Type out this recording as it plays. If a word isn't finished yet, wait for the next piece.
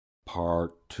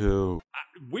Part 2.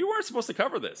 We weren't supposed to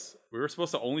cover this. We were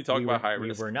supposed to only talk about high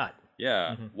risk. We were not.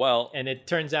 Yeah. Well, and it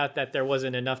turns out that there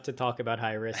wasn't enough to talk about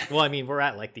high risk. Well, I mean, we're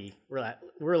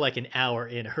like an hour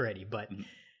in already, but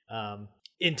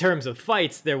in terms of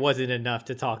fights, there wasn't enough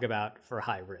to talk about for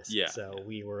high risk. Yeah. So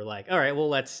we were like, all right, well,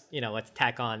 let's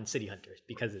tack on City Hunters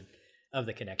because of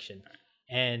the connection.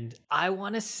 And I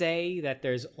want to say that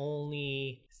there's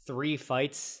only 3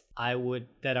 fights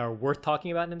that are worth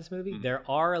talking about in this movie. There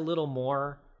are a little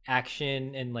more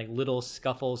action and like little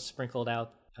scuffles sprinkled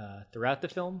out throughout the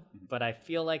film, but I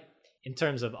feel like in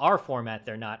terms of our format,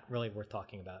 they're not really worth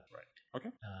talking about. Right. Okay.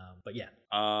 But yeah.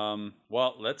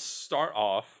 Well, let's start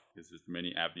off because there's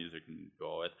many avenues I can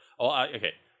go with.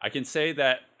 Okay. I can say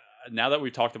that now that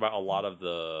we've talked about a lot of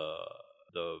the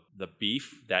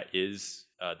beef that is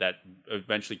that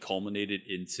eventually culminated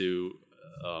into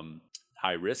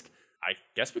high risk, I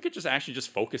guess we could just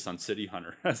focus on City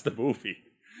Hunter as the movie,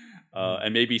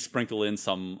 and maybe sprinkle in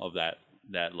some of that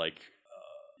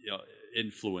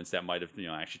influence that might have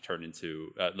actually turned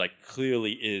into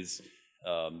clearly is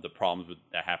the problems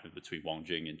that happened between Wong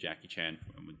Jing and Jackie Chan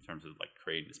in terms of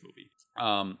creating this movie.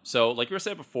 So like you were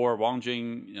saying before, Wong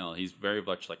Jing, he's very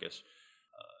much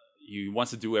he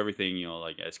wants to do everything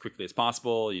as quickly as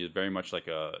possible. He's very much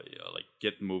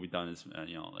get the movie done as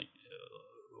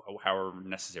however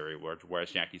necessary.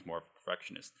 Whereas Jackie's more of a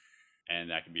perfectionist, and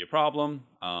that can be a problem.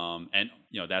 And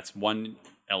that's one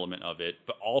element of it.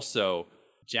 But also,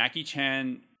 Jackie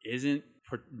Chan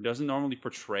doesn't normally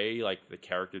portray the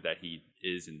character that he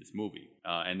is in this movie,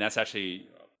 and that's actually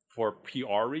for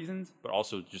PR reasons, but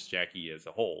also just Jackie as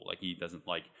a whole. He doesn't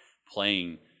like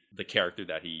playing the character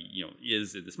that he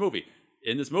is in this movie.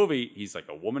 In this movie, he's like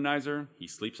a womanizer. He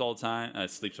sleeps all the time,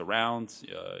 sleeps around.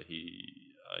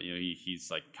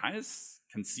 He's kind of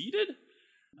conceited.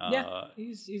 Yeah,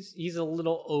 he's a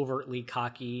little overtly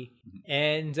cocky,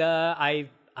 and I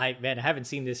haven't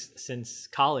seen this since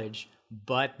college,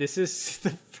 but this is the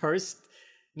first.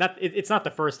 It's not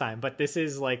the first time, but this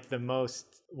is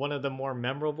one of the more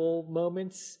memorable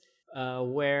moments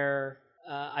where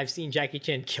I've seen Jackie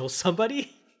Chan kill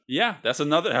somebody. Yeah, that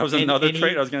was another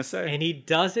trait I was gonna say, and he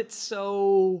does it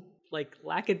so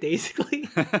lackadaisically.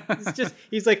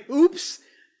 he's like, "Oops,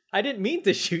 I didn't mean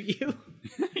to shoot you."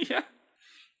 Yeah.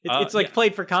 It's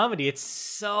played for comedy. It's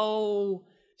so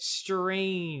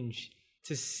strange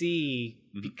to see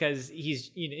because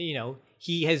he's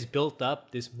he has built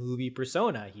up this movie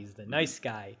persona. He's the nice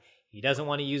guy. He doesn't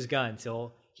want to use guns.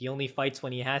 He only fights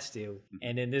when he has to.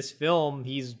 And in this film,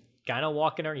 he's kind of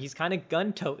walking around. He's kind of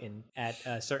gun toting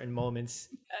at certain moments,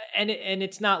 and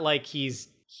it's not like he's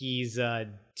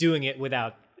doing it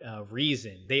without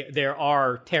reason. There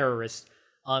are terrorists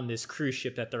on this cruise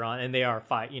ship that they're on, and they are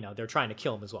they're trying to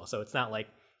kill him as well. So it's not like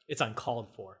it's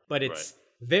uncalled for, but it's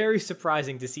very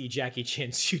surprising to see Jackie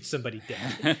Chan shoot somebody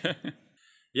dead.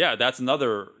 Yeah, that's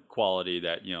another quality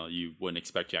that you wouldn't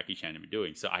expect Jackie Chan to be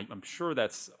doing. So I'm sure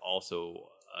that's also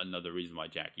another reason why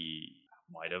Jackie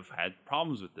might have had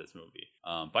problems with this movie.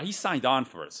 But he signed on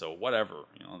for it, so whatever,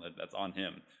 that's on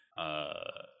him.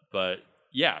 But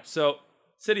yeah, so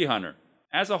City Hunter.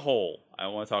 As a whole, I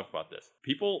want to talk about this.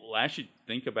 People actually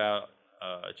think about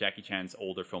Jackie Chan's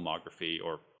older filmography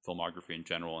or filmography in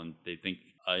general, and they think,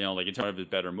 in terms of his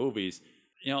better movies,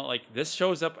 this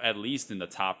shows up at least in the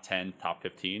top 10, top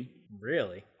 15.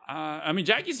 Really? I mean,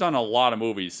 Jackie's done a lot of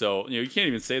movies, so you can't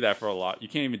even say that for a lot. You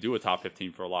can't even do a top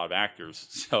 15 for a lot of actors.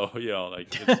 So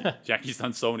Jackie's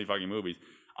done so many fucking movies.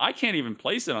 I can't even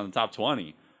place it on the top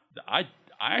 20. I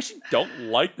actually don't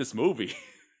like this movie.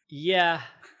 Yeah.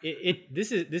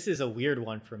 This is a weird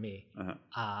one for me.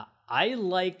 I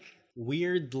like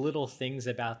weird little things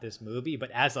about this movie,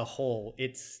 but as a whole,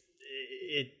 it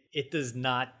does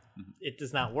not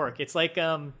work. It's like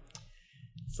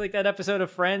that episode of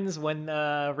Friends when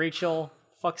Rachel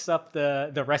fucks up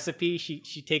the recipe.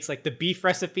 She takes the beef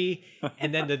recipe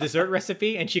and then the dessert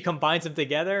recipe, and she combines them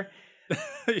together.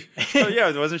 Oh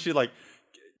yeah, wasn't she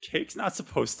cake's not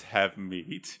supposed to have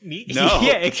meat? No,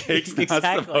 yeah, cake's not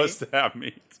supposed to have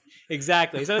meat.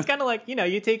 Exactly. So it's kind of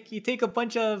you take a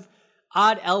bunch of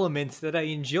odd elements that I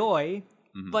enjoy,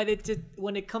 but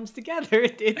when it comes together,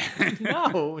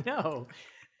 no.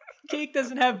 Cake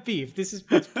doesn't have beef.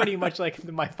 That's pretty much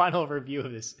my final review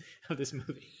of this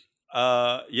movie.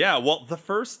 Yeah. Well, the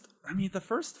first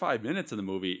 5 minutes of the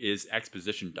movie is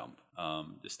exposition dump,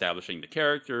 establishing the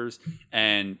characters,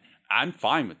 and I'm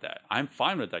fine with that. I'm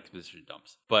fine with exposition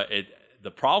dumps, but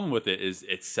the problem with it is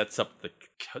it sets up the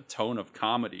tone of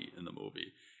comedy in the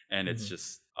movie, and it's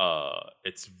just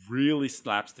it's really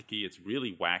slapsticky, it's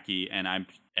really wacky,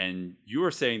 and you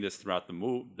were saying this throughout the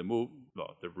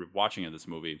the watching of this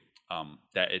movie,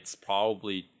 that it's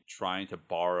probably trying to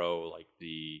borrow like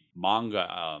the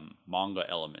manga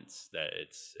elements that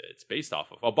it's based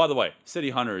off of. Oh, by the way, City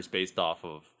Hunter is based off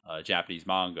of a Japanese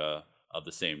manga of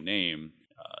the same name,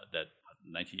 that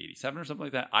 1987 or something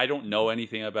like that. I don't know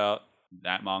anything about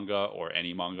that manga or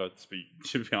any manga,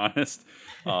 to be honest.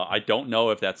 I don't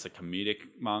know if that's a comedic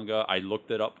manga. I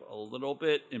looked it up a little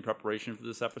bit in preparation for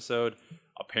this episode.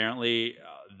 Apparently,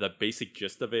 the basic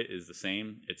gist of it is the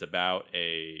same. It's about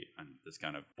and this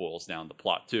kind of boils down the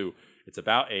plot too. It's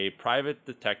about a private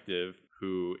detective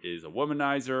who is a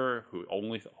womanizer who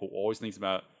always thinks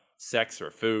about sex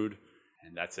or food,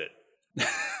 and that's it.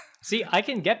 See, I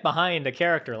can get behind a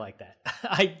character like that.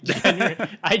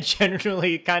 I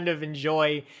generally kind of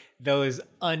enjoy those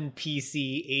un-PC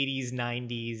 80s,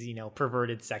 90s,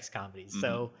 perverted sex comedies. Mm-hmm.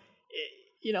 So,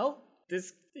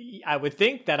 I would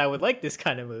think that I would like this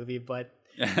kind of movie, but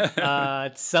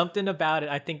something about it,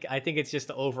 I think it's just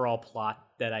the overall plot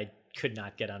that I could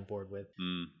not get on board with.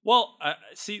 Well,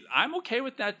 see, I'm okay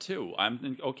with that too.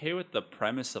 I'm okay with the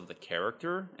premise of the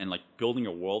character and like building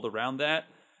a world around that.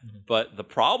 Mm-hmm. But the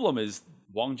problem is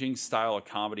Wong Jing's style of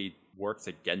comedy works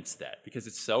against that because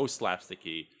it's so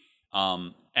slapsticky.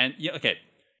 And yeah, okay,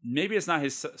 maybe it's not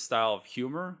his style of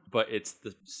humor, but it's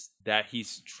that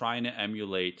he's trying to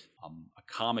emulate a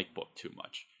comic book too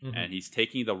much, mm-hmm. and he's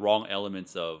taking the wrong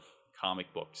elements of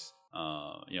comic books.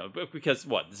 Because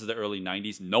this is the early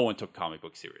 90s, no one took comic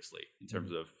books seriously in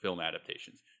terms mm-hmm. of film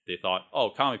adaptations. They thought,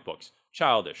 oh, comic books,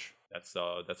 childish. That's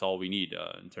all we need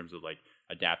in terms of like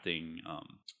adapting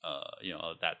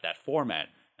that format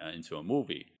into a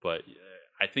movie. But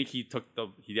I think he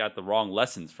got the wrong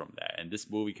lessons from that, and this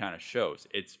movie kind of shows.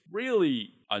 It's really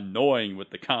annoying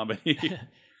with the comedy.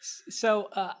 So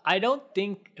I don't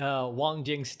think Wong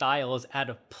Jing's style is out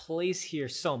of place here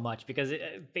so much because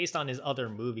based on his other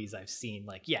movies I've seen,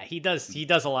 he does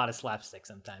a lot of slapstick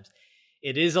sometimes.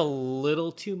 It is a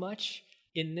little too much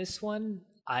in this one.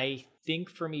 I think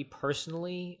for me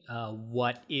personally,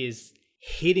 what is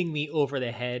hitting me over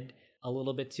the head a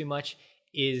little bit too much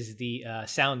is the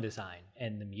sound design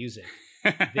and the music.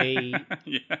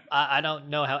 I don't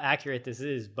know how accurate this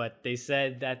is, but they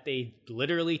said that they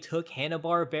literally took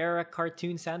Hanna-Barbera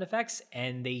cartoon sound effects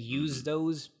and they used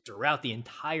those throughout the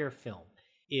entire film.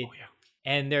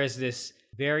 And there's this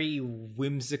very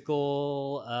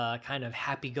whimsical, kind of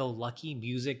happy-go-lucky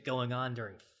music going on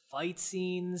during fight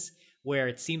scenes where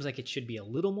it seems like it should be a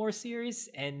little more serious,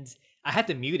 and I had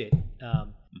to mute it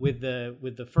with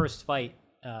the first fight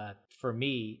for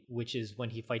me, which is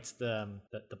when he fights the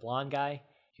blonde guy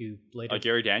who later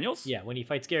Gary Daniels. Yeah, when he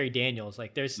fights Gary Daniels,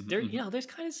 there's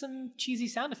kind of some cheesy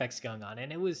sound effects going on,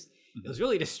 and it was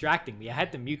really distracting me. I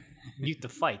had to mute the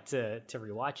fight to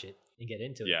rewatch it and get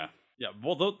into it. Yeah.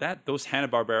 Well, those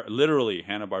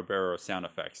Hanna-Barbera sound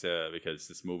effects, because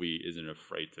this movie isn't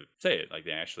afraid to say it. Like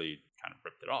they actually kind of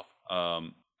ripped it off.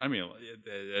 I mean,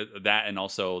 that and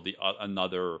also the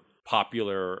another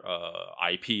popular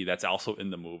IP that's also in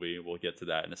the movie. We'll get to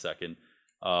that in a second.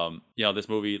 This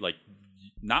movie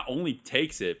not only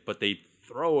takes it, but they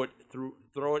throw it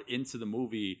into the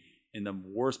movie in the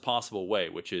worst possible way,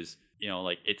 which is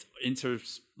it's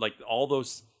all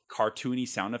those cartoony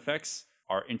sound effects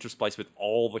are interspliced with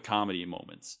all the comedy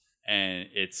moments, and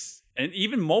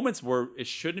even moments where it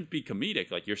shouldn't be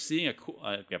comedic. Like you're seeing a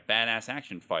badass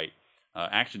action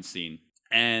scene,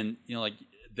 and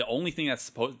the only thing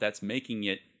that's making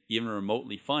it even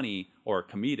remotely funny or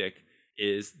comedic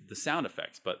is the sound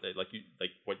effects. But like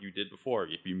what you did before,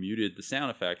 if you muted the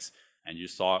sound effects and you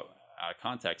saw it out of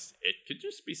context, it could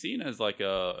just be seen as like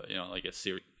a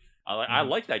series. I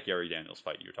like that Gary Daniels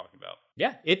fight you were talking about.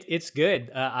 Yeah, it's good.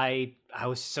 I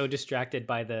was so distracted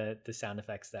by the sound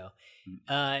effects though.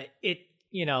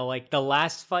 The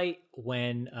last fight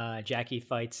when Jackie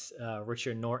fights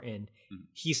Richard Norton,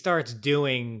 he starts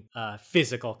doing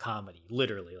physical comedy,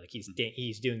 literally. Like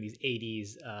he's doing these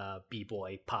 80s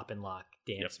b-boy pop and lock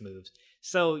dance moves.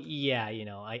 So yeah,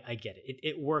 I get it.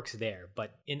 It works there,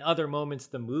 but in other moments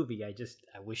of the movie, I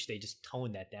wish they just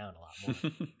toned that down a lot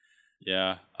more.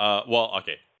 Yeah.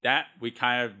 Okay. That we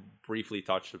kind of briefly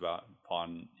touched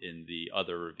upon in the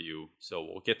other review, so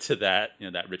we'll get to that.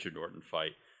 That Richard Norton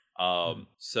fight.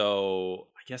 So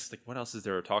I guess what else is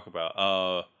there to talk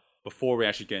about? Before we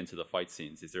actually get into the fight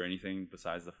scenes, is there anything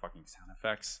besides the fucking sound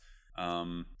effects?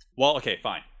 Okay,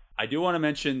 fine. I do want to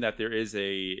mention that there is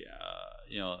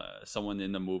someone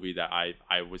in the movie that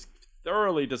I was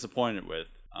thoroughly disappointed with.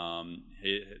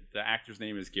 The actor's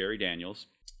name is Gary Daniels,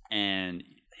 and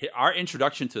our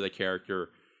introduction to the character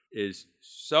is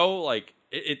so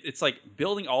it's like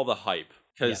building all the hype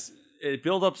because it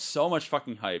built up so much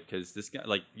fucking hype because this guy,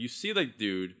 like, you see the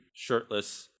dude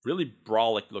shirtless, really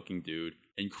brolic looking dude,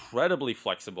 incredibly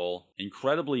flexible,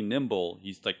 incredibly nimble.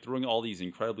 He's like throwing all these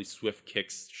incredibly swift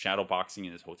kicks, shadow boxing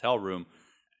in his hotel room.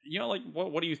 You know, like,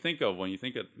 what do you think of when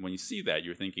you see that?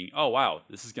 You're thinking, oh wow,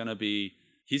 he's gonna be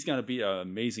an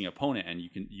amazing opponent, and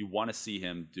you want to see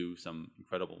him do some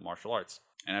incredible martial arts.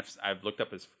 And I've looked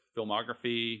up his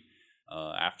filmography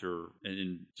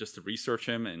just to research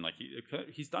him, and like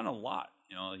he's done a lot.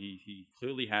 You know, he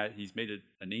clearly he's made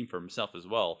a name for himself as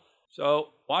well. So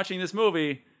watching this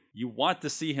movie, you want to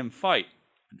see him fight.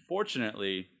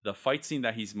 Unfortunately, the fight scene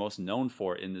that he's most known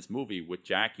for in this movie with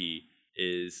Jackie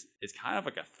is kind of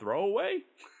like a throwaway.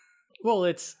 Well,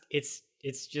 it's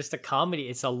just a comedy.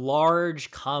 It's a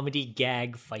large comedy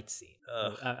gag fight scene.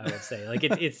 I would say, like,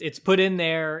 it's put in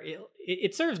there.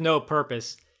 It serves no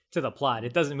purpose to the plot.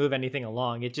 It doesn't move anything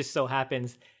along. It just so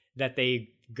happens that they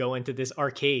go into this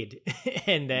arcade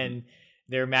and then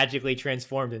they're magically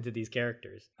transformed into these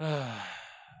characters.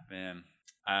 Man,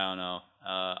 I don't know.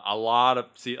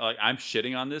 I'm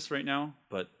shitting on this right now,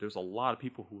 but there's a lot of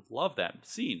people who love that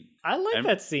scene. I like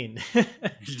that scene.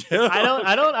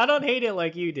 I don't hate it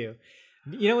like you do.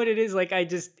 You know what it is? Like,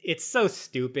 it's so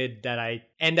stupid that I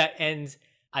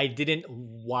didn't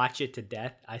watch it to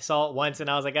death. I saw it once and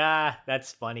I was like,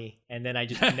 that's funny. And then I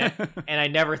just, and I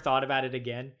never thought about it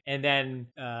again. And then,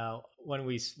 when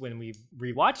we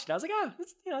rewatched it, I was like,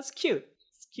 it's cute.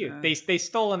 It's cute. They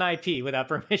stole an IP without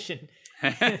permission.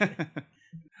 We're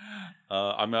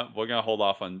gonna hold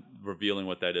off on revealing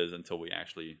what that is until we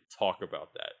actually talk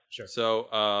about that. Sure. So,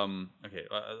 okay,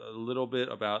 a little bit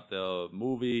about the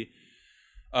movie.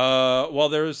 Well,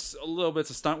 there's a little bits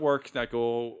of stunt work that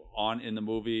go on in the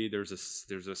movie. There's a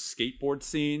skateboard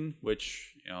scene,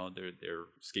 which, you know, they're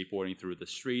skateboarding through the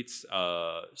streets.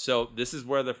 So this is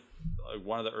where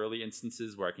one of the early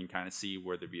instances where I can kind of see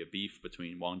where there'd be a beef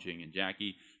between Wong Jing and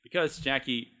Jackie, because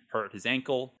Jackie hurt his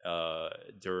ankle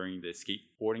during the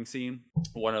skateboarding scene.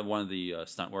 One of the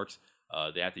stunt works.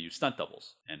 They had to use stunt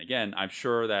doubles. And again, I'm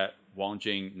sure that Wong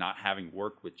Jing, not having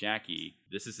worked with Jackie,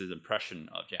 this is his impression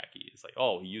of Jackie. It's like,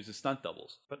 oh, he uses stunt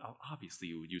doubles. But obviously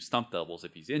he would use stunt doubles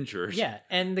if he's injured. Yeah,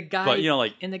 and the guy,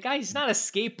 and the guy's not a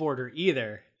skateboarder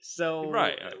either. So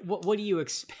right. What do you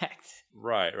expect?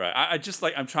 Right.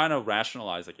 I'm trying to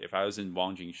rationalize, like, if I was in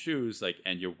Wong Jing's shoes, like,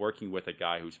 and you're working with a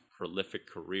guy whose prolific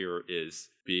career is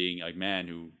being a man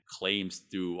who claims to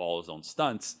do all his own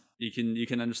stunts, you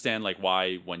can understand, like,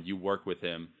 why when you work with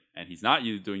him and he's not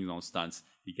doing his own stunts,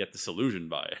 you get disillusioned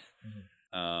by it.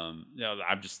 You know,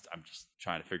 I'm just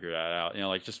trying to figure that out. You know,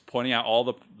 like, just pointing out all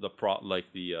the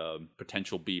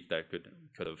potential beef that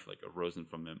could have like arisen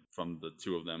from the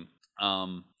two of them.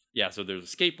 Yeah. So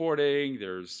there's skateboarding.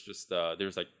 There's this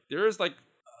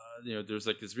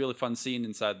really fun scene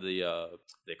inside the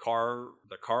car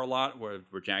lot where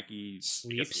Jackie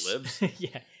sleeps. Lives.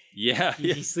 Yeah.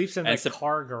 He sleeps in the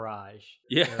car garage.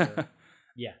 Yeah.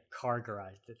 Yeah, car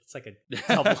garage. It's like a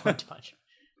double entendre.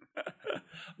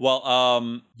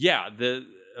 Well, yeah,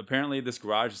 apparently this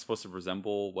garage is supposed to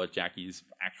resemble what Jackie's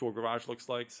actual garage looks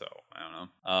like, so I don't know.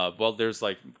 Well, there's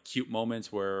like cute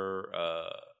moments where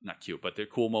not cute, but they're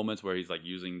cool moments where he's like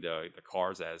using the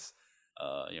cars as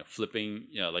flipping,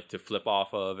 like to flip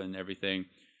off of and everything.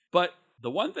 But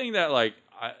the one thing that like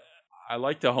I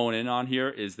like to hone in on here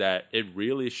is that it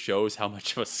really shows how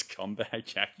much of a scumbag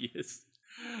Jackie is.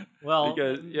 Well,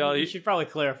 because, you should probably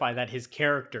clarify that his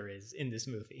character is in this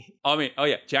movie.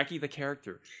 Jackie the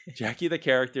character. Jackie the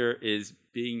character is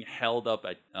being held up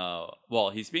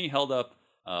he's being held up,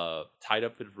 tied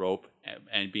up with rope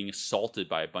and being assaulted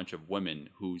by a bunch of women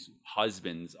whose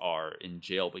husbands are in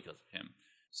jail because of him.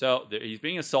 So he's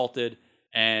being assaulted,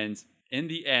 and in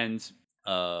the end,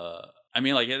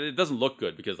 it doesn't look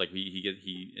good because like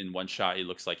he in one shot it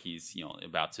looks like he's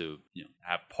about to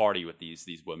have a party with these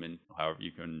women, however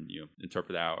you can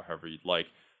interpret that however you'd like.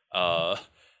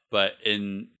 But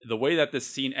in the way that this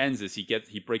scene ends is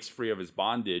he breaks free of his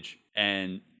bondage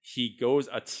and he goes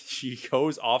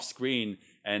off screen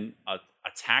and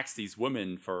attacks these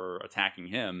women for attacking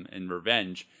him in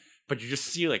revenge. But you just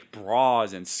see like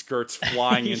bras and skirts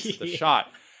flying into the shot.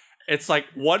 It's like,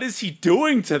 what is he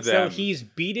doing to them? So he's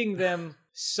beating them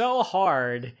so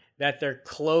hard that their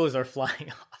clothes are flying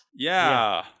off.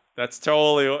 Yeah. That's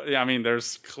totally. I mean,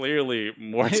 there's clearly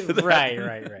more to that. Right.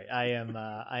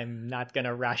 I'm not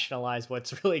gonna rationalize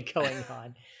what's really going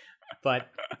on, but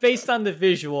based on the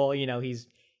visual, he's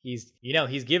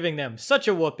giving them such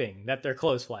a whooping that their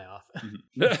clothes fly off.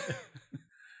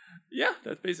 Yeah,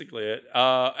 that's basically it.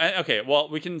 Okay, well,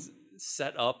 we can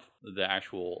set up the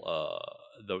actual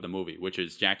the movie, which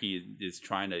is Jackie is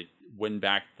trying to win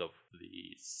back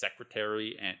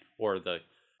secretary or the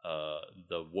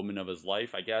woman of his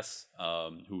life, I guess,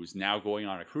 who's now going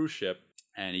on a cruise ship,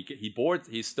 and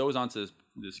he stows onto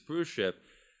this cruise ship,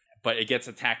 but it gets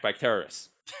attacked by terrorists.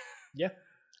 Yeah.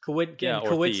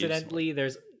 Coincidentally,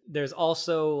 there's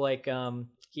also like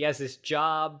he has this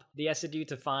job he has to do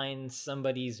to find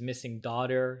somebody's missing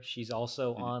daughter. She's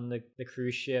also on the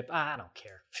cruise ship. I don't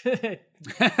care.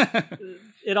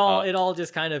 It all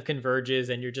just kind of converges,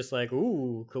 and you're just like,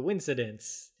 ooh,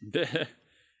 coincidence.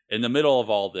 In the middle of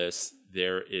all this,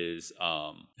 there is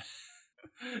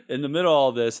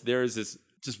this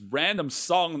just random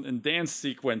song and dance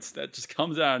sequence that just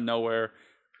comes out of nowhere.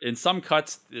 In some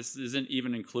cuts, this isn't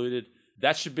even included.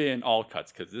 That should be in all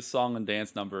cuts, because this song and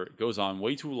dance number goes on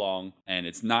way too long, and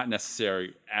it's not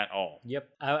necessary at all. Yep.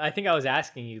 I think I was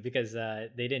asking you because they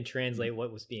didn't translate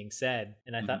what was being said,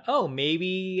 and I thought, oh,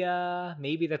 maybe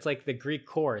that's like the Greek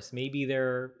chorus. Maybe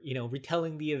they're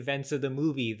retelling the events of the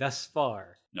movie thus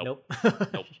far. Nope.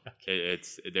 Nope.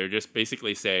 They're just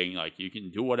basically saying, like, you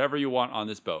can do whatever you want on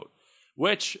this boat,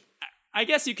 which I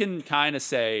guess you can kind of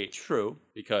say true,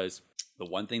 because the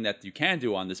one thing that you can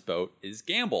do on this boat is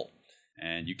gamble,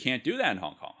 and you can't do that in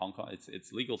Hong Kong. Hong Kong,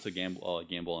 it's legal to gamble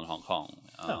in Hong Kong.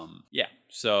 Yeah,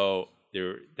 so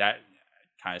that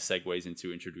kind of segues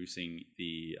into introducing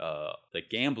the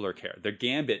gambler character, the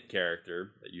Gambit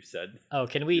character that you said. Oh,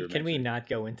 can we not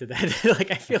go into that? Like,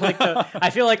 I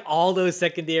feel like all those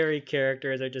secondary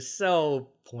characters are just so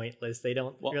pointless. They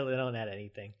don't add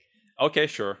anything. Okay,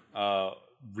 sure.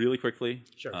 Really quickly,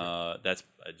 sure. I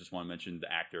just want to mention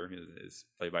the actor is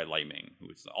played by Lai Ming, who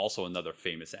is also another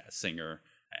famous singer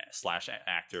 /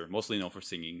 actor, mostly known for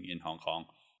singing in Hong Kong.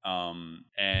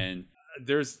 And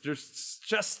there's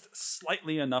just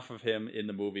slightly enough of him in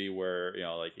the movie where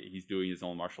like he's doing his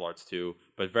own martial arts too,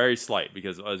 but very slight,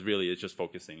 because it's just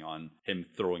focusing on him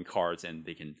throwing cards, and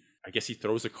I guess he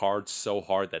throws the cards so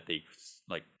hard that they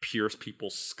like pierce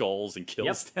people's skulls and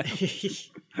kills them.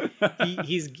 he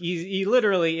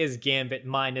literally is Gambit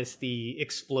minus the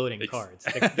exploding cards.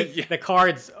 The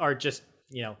cards are just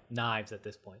knives at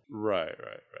this point. Right.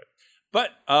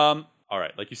 But all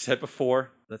right, like you said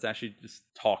before, let's actually just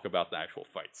talk about the actual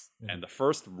fights. Mm-hmm. And the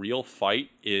first real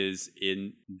fight is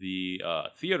in the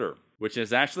theater, which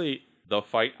is actually the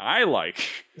fight I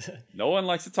like. No one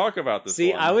likes to talk about this.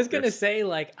 See, I was gonna say,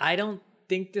 like, I don't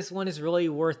think this one is really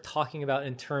worth talking about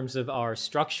in terms of our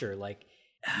structure. Like,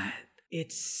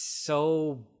 it's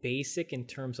so basic in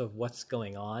terms of what's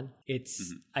going on.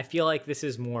 I feel like this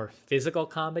is more physical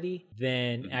comedy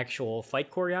than actual fight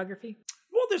choreography.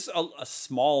 Well, there's a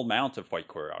small amount of fight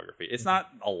choreography. It's not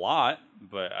a lot,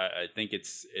 but I think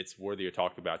it's worthy to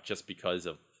talk about just because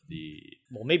of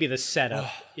maybe the setup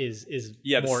is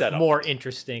more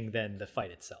interesting than the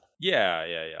fight itself.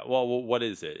 Yeah. Well, what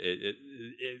is it?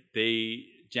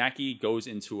 Jackie goes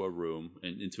into a room,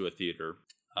 into a theater,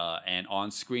 and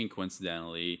on screen,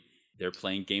 coincidentally, they're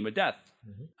playing Game of Death,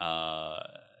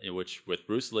 which with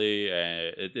Bruce Lee,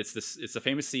 it's a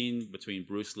famous scene between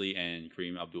Bruce Lee and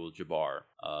Kareem Abdul-Jabbar.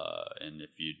 And if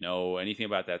you know anything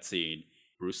about that scene,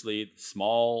 Bruce Lee,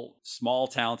 small,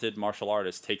 talented martial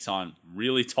artist, takes on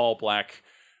really tall black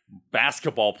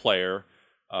basketball player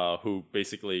who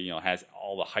basically has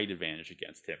all the height advantage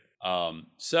against him.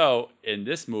 So in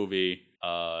this movie,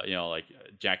 like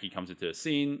Jackie comes into the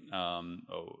scene,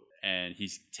 and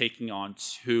he's taking on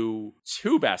two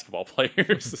basketball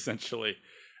players essentially.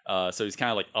 So he's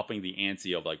kind of like upping the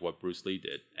ante of like what Bruce Lee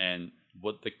did, and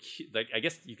I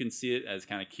guess you can see it as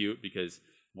kind of cute because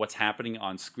what's happening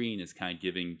on screen is kind of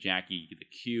giving Jackie the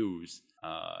cues,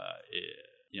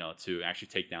 to actually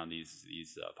take down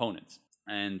these opponents.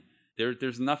 And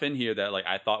there's enough in here that like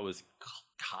I thought was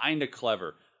kind of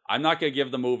clever. I'm not gonna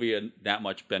give the movie that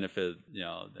much benefit,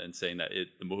 and saying that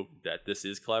that this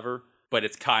is clever, but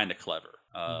it's kind of clever.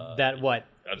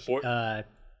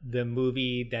 The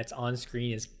movie that's on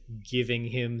screen is giving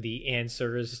him the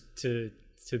answers to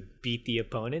beat the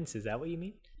opponents. Is that what you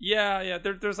mean? Yeah.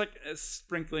 There's like a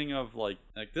sprinkling of like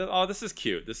oh, this is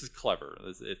cute, this is clever.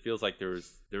 It feels like there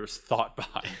was thought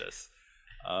behind this.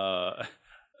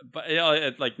 But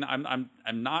I'm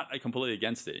not completely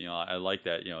against it. I like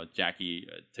that Jackie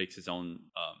takes his own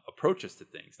approaches to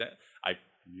things. That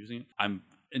I'm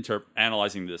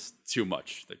analyzing this too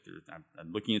much. Like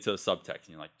I'm looking into the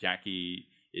subtext. Like Jackie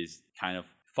is kind of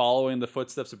following the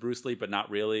footsteps of Bruce Lee, but not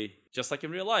really, just like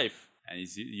in real life. And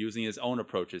he's using his own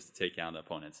approaches to take down the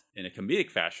opponents in a comedic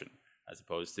fashion, as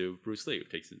opposed to Bruce Lee, who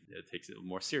takes it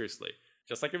more seriously,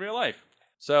 just like in real life.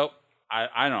 So I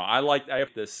don't know. I like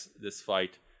this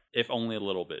fight. if only a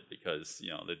little bit, because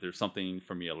there's something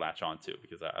for me to latch onto,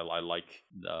 because I like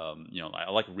I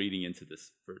like reading into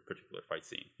this particular fight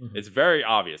scene. It's very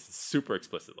obvious, it's super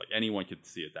explicit, like anyone could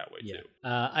see it that way too.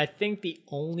 I think the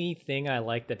only thing I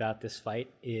liked about this fight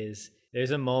is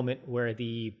there's a moment where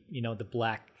the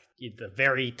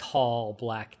very tall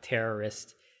black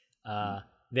terrorist,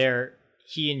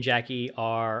 he and Jackie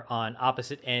are on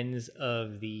opposite ends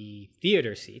of the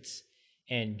theater seats,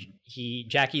 and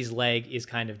Jackie's leg is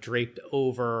kind of draped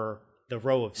over the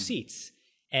row of seats,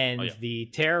 and the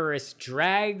terrorist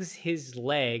drags his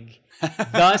leg,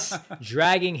 thus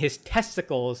dragging his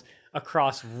testicles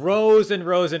across rows and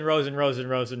rows and rows and rows and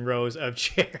rows and rows of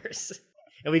chairs.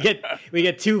 And we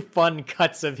get two fun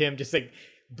cuts of him just like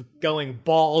going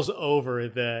balls over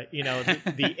the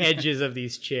the edges of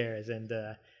these chairs, and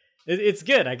it's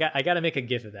good. I got to make a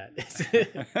gif of that.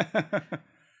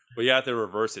 But you have to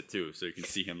reverse it too, so you can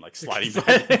see him like sliding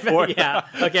back and forth. Yeah,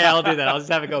 okay, I'll do that. I'll just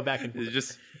have it go back and forth.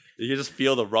 You can just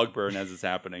feel the rug burn as it's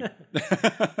happening.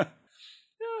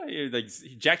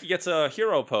 Jackie gets a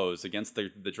hero pose against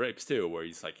the drapes too, where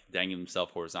he's like dangling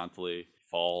himself horizontally,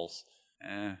 falls.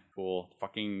 Cool. I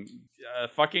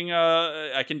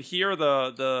can hear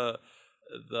the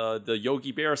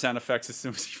Yogi Bear sound effects as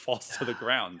soon as he falls to the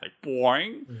ground, like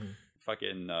boing.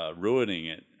 Fucking ruining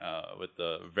it with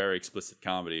the very explicit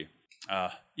comedy.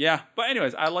 But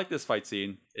anyways, I like this fight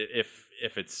scene.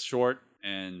 If it's short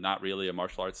and not really a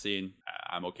martial arts scene,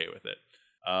 I'm okay with it.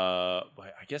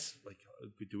 But I guess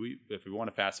if we want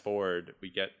to fast forward, we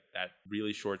get that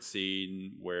really short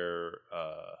scene where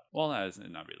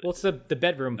not really. Well, it's the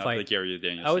bedroom fight. The Gary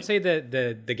Daniels. I would say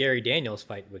the Gary Daniels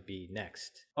fight would be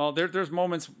next. Well, there's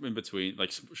moments in between,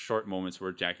 like short moments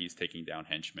where Jackie's taking down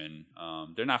henchmen.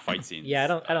 They're not fight scenes.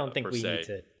 Yeah, I don't think we need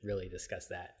to really discuss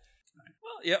that.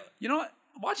 Well, yeah, you know what?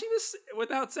 Watching this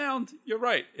without sound, you're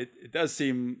right. It does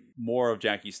seem more of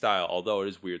Jackie's style, although it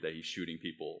is weird that he's shooting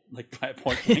people like by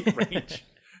point blank range.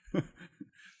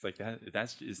 It's like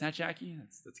is that Jackie?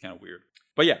 That's kind of weird.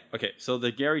 But yeah, okay. So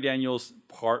the Gary Daniels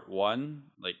part 1,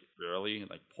 like barely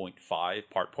like 0.5,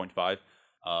 part 0.5.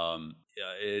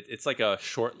 It's like a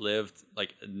short-lived,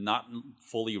 like not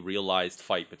fully realized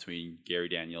fight between Gary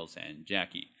Daniels and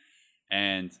Jackie,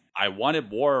 and I wanted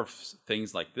more of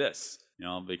things like this.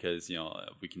 Because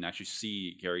we can actually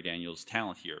see Gary Daniels'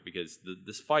 talent here, because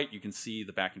this fight, you can see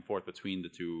the back and forth between the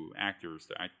two actors,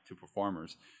 two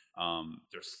performers.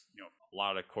 There's a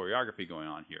lot of choreography going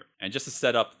on here, and just to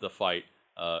set up the fight,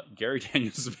 Gary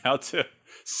Daniels is about to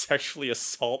sexually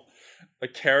assault a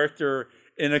character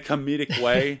in a comedic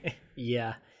way.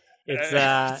 Yeah,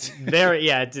 it's very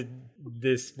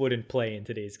this wouldn't play in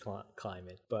today's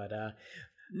climate, but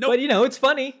nope. But it's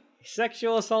funny.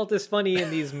 Sexual assault is funny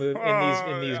in these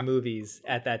movies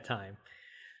at that time.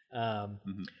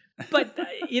 But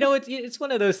it's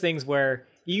one of those things where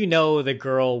the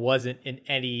girl wasn't in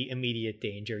any immediate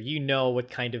danger. What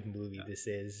kind of movie this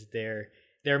is.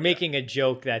 They're making a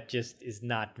joke that just is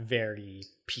not very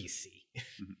PC.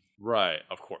 Right,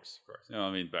 of course.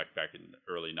 Back in the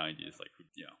early 90s,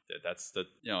 that's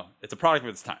it's a product of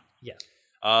its time. Yeah.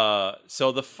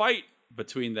 So the fight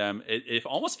between them, it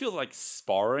almost feels like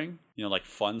sparring, like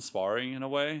fun sparring in a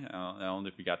way. I don't know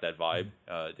if you got that vibe.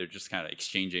 They're just kind of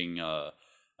exchanging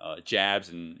jabs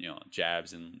and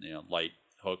light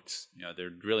hooks.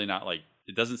 They're really not like,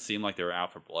 it doesn't seem like they're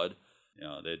out for blood.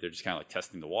 They're just kind of like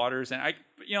testing the waters, and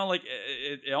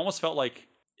it almost felt like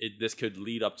this could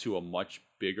lead up to a much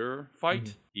bigger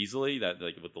fight easily, that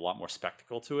like with a lot more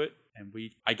spectacle to it. And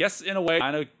I guess in a way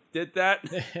kind of did that.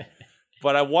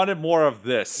 But I wanted more of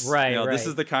this. Right, right. This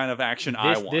is the kind of action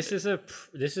I wanted. This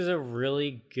is a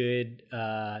really good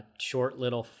short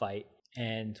little fight.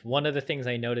 And one of the things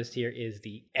I noticed here is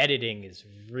the editing is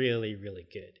really, really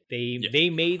good.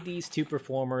 They made these two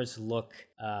performers look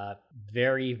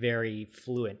very, very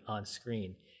fluent on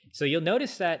screen. So you'll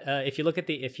notice that if you look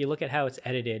at how it's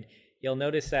edited, you'll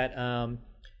notice that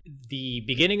the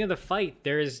beginning of the fight,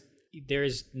 there's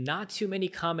not too many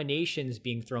combinations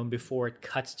being thrown before it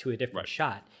cuts to a different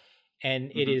shot,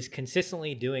 and it is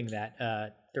consistently doing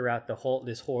that throughout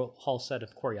this whole set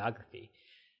of choreography.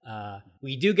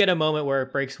 We do get a moment where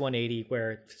it breaks 180,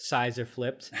 where sides are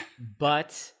flipped,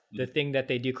 but the thing that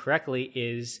they do correctly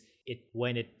is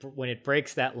when it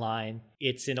breaks that line,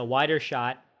 it's in a wider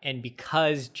shot, and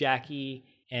because Jackie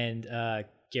and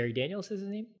Gary Daniels is his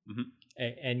name,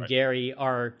 and Gary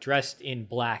are dressed in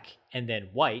black and then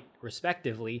white,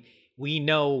 respectively, we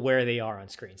know where they are on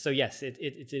screen. So yes,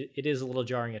 it is a little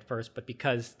jarring at first, but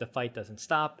because the fight doesn't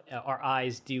stop, our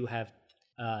eyes do have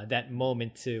that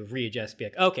moment to readjust, be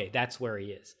like, okay, that's where he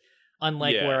is.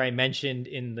 Unlike where I mentioned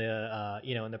in the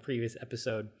in the previous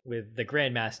episode with the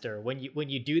Grandmaster, when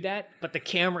you do that, but the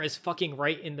camera is fucking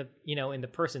right in the in the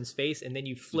person's face, and then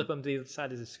you flip them to the other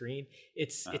side of the screen,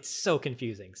 it's so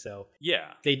confusing. So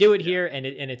they do it here, and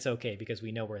it's okay because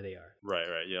we know where they are. Right.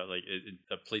 Yeah, like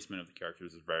the placement of the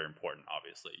characters is very important.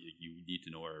 Obviously, you need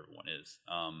to know where everyone is.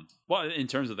 Well, in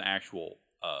terms of the actual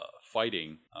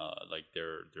fighting, like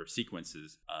their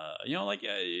sequences,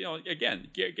 again,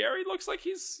 Gary looks like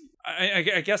he's.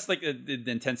 I guess like the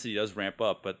intensity does ramp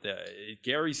up, but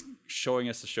Gary's giving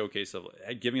us a showcase of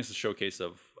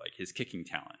like his kicking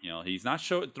talent. He's not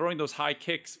throwing those high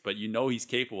kicks, but he's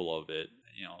capable of it.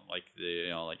 Like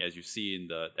as you see in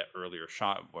that earlier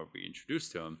shot where we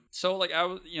introduced to him. So like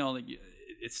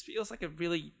it feels like a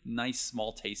really nice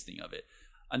small tasting of it.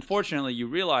 Unfortunately, you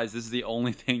realize this is the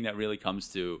only thing that really comes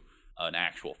to an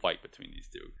actual fight between these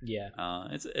two. Yeah,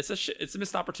 it's a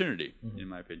missed opportunity, in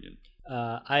my opinion.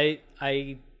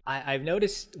 I've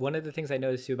noticed one of the things I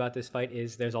noticed too about this fight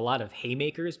is there's a lot of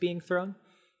haymakers being thrown.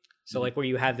 So like where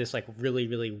you have this like really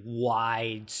really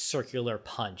wide circular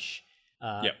punch.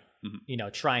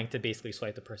 Trying to basically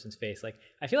swipe the person's face. Like,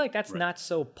 I feel like that's not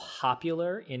so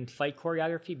popular in fight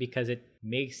choreography because it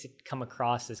makes it come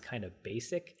across as kind of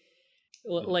basic.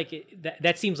 Like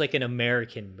that seems like an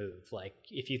American move. Like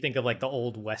if you think of like the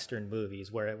old Western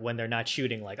movies where when they're not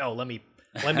shooting, like, oh, let me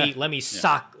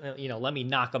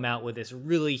knock them out with this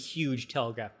really huge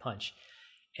telegraph punch.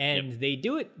 And they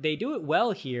do it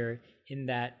well here in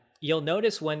that you'll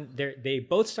notice when they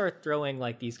both start throwing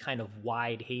like these kind of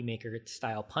wide haymaker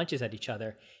style punches at each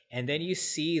other, and then you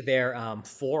see their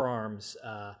forearms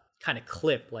kind of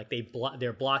clip, like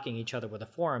they're blocking each other with the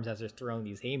forearms as they're throwing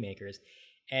these haymakers,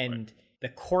 and the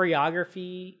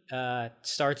choreography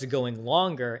starts going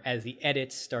longer as the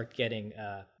edits start getting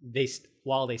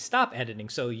while they stop editing,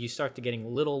 so you start to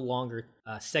getting little longer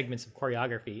segments of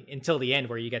choreography until the end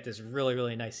where you get this really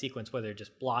really nice sequence where they're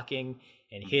just blocking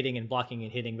and hitting and blocking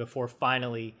and hitting before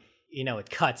finally it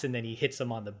cuts and then he hits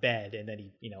them on the bed and then he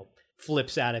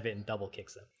flips out of it and double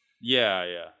kicks them.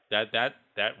 Yeah.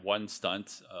 That one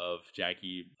stunt of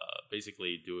Jackie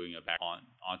basically doing a back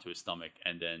onto his stomach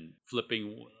and then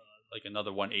flipping like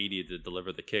another 180 to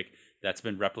deliver the kick, that's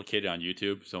been replicated on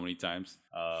YouTube so many times.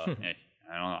 I don't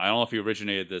know if he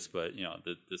originated this, but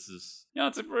this is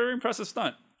it's a very impressive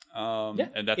stunt.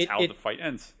 And that's how the fight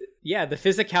ends. Yeah, the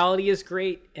physicality is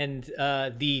great, and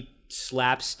the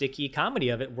slapsticky comedy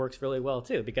of it works really well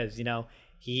too. Because you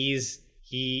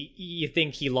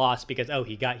think he lost because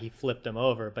he flipped him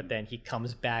over, but then he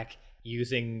comes back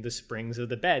using the springs of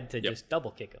the bed to just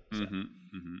double kick him. So.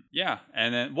 Yeah,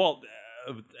 and then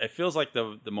it feels like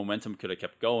the momentum could have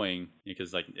kept going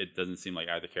because like it doesn't seem like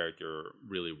either character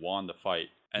really won the fight,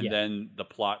 and then the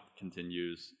plot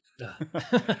continues.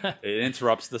 It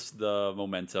interrupts the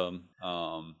momentum.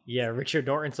 Richard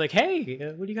Norton's like,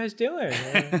 "Hey, what are you guys doing?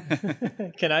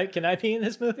 Can I be in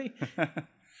this movie?"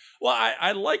 Well,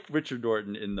 I like Richard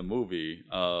Norton in the movie,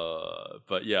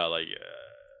 but yeah, like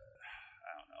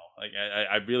I don't know. Like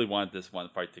I really want this one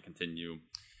fight to continue.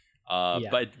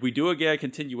 But we do get a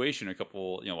continuation a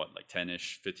couple,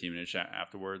 10-ish, 15 minutes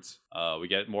afterwards. We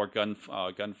get more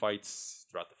gunfights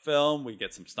throughout the film. We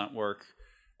get some stunt work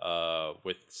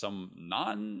with some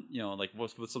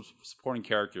with some supporting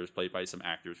characters played by some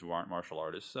actors who aren't martial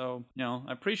artists. So,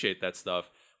 I appreciate that stuff.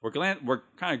 We're kind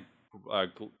of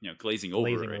glazing over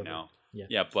it right now.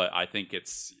 Yeah, but I think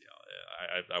it's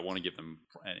I want to give them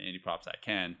any props I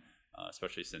can,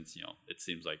 especially since it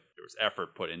seems like there was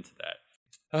effort put into that.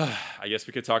 I guess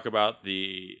we could talk about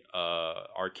the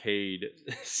arcade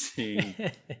scene.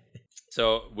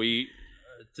 So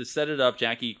to set it up,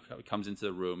 Jackie comes into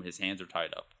the room. His hands are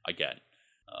tied up again.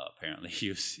 Apparently,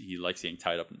 he likes getting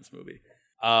tied up in this movie.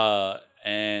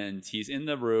 And he's in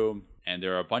the room, and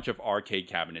there are a bunch of arcade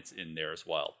cabinets in there as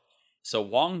well. So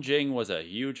Wong Jing was a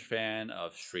huge fan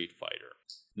of Street Fighter.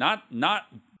 Not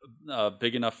a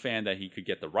big enough fan that he could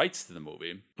get the rights to the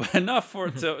movie, but enough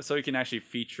so he can actually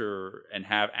feature and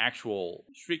have actual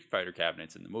Street Fighter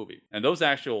cabinets in the movie, and those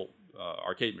actual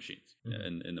arcade machines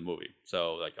in the movie.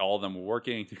 So like all of them were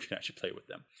working, you could actually play with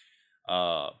them.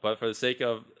 But for the sake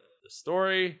of the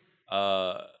story,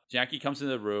 Jackie comes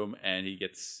into the room and he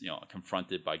gets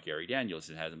confronted by Gary Daniels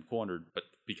and has him cornered. But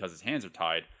because his hands are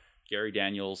tied, Gary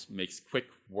Daniels makes quick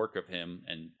work of him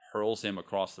and hurls him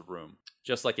across the room,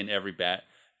 just like in every bad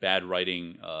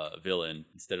writing villain.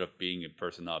 Instead of being a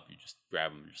person up, you just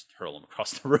grab him and just hurl him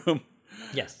across the room.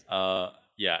 Yes.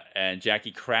 And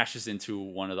Jackie crashes into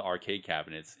one of the arcade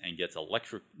cabinets and gets not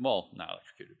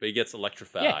electrocuted, but he gets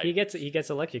electrified. Yeah, he gets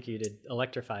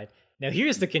electrified. Now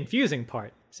here's the confusing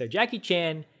part. So Jackie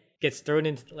Chan gets thrown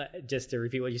into, just to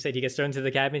repeat what you said, he gets thrown into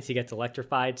the cabins, he gets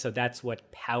electrified, so that's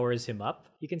what powers him up,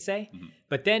 you can say.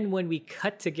 But then when we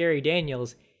cut to Gary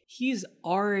Daniels, he's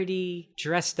already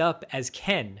dressed up as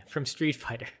Ken from Street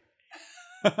Fighter.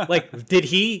 Like, did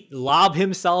he lob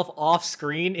himself off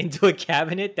screen into a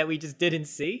cabinet that we just didn't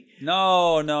see?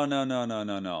 No.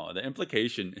 The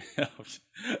implication,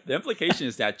 the implication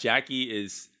is that Jackie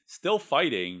is still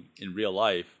fighting in real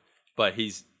life, but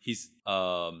he's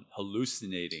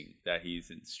hallucinating that he's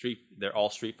in They're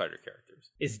all Street Fighter characters.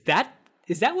 Is that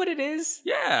what it is?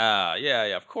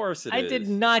 Yeah. Of course it is. I did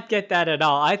not get that at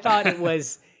all. I thought it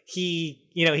was he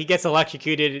gets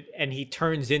electrocuted and he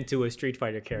turns into a Street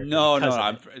Fighter character. No.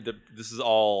 This is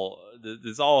all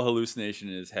hallucination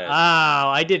in his head. Oh,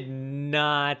 I did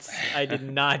not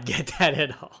get that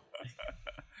at all.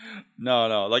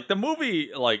 No. Like the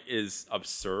movie, like is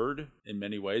absurd in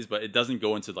many ways, but it doesn't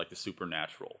go into like the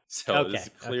supernatural. So this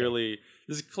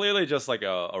is clearly just like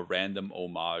a random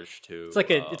homage to.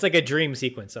 It's like a dream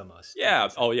sequence almost. Yeah.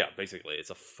 Oh yeah. Basically,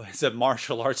 it's a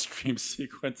martial arts dream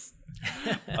sequence.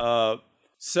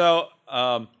 So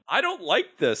I don't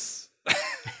like this.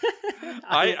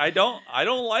 I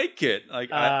don't like it. Like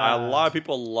a lot of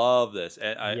people love this,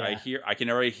 and I can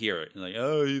already hear it. Like,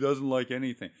 oh, he doesn't like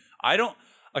anything. I don't.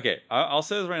 Okay, I'll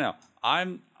say this right now. I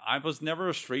was never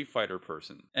a Street Fighter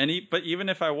person, but even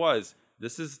if I was,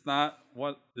 this is not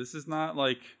what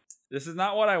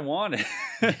I wanted.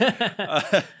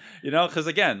 Because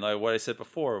again, like what I said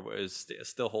before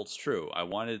still holds true. I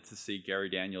wanted to see Gary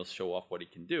Daniels show off what he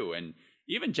can do, and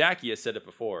even Jackie has said it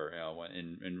before.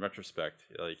 In retrospect,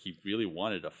 like he really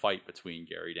wanted a fight between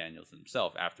Gary Daniels and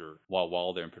himself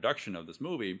while they're in production of this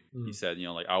movie. He said,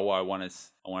 I want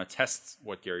to test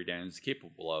what Gary Daniels is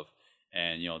capable of,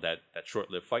 and that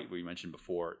short-lived fight we mentioned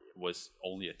before was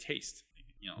only a taste.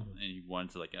 And he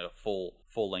wanted to like a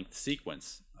full-length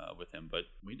sequence with him, but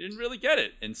we didn't really get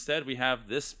it. Instead, we have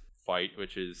this fight,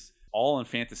 which is all in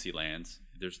fantasy lands.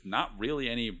 There's not really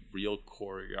any real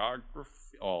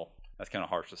choreography. Oh, that's kind of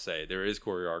harsh to say. There is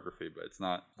choreography, but it's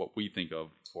not what we think of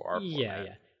for our format.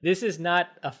 Yeah. This is not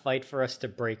a fight for us to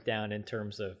break down in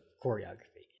terms of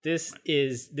choreography. This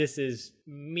is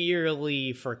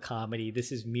merely for comedy.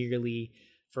 This is merely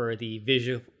for the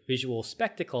visual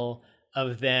spectacle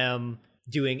of them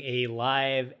doing a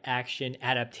live action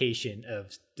adaptation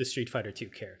of the Street Fighter 2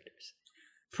 characters.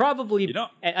 Probably,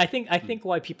 I think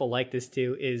why people like this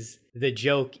too is the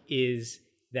joke is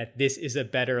that this is a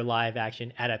better live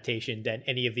action adaptation than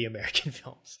any of the American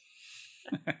films.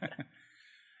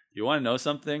 You want to know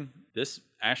something? This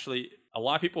actually, a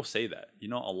lot of people say that. A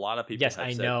lot of people. Yes,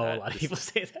 I know a lot of people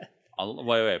say that.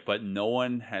 Wait, but no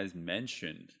one has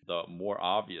mentioned the more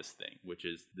obvious thing, which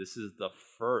is this is the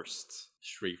first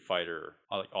Street Fighter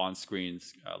on-screen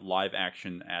live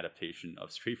action adaptation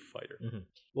of Street Fighter. Mm-hmm.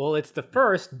 Well, it's the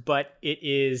first, but it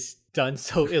is done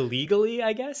so illegally,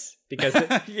 I guess,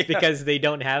 because they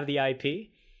don't have the IP.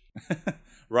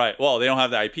 Right. Well, they don't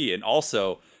have the IP, and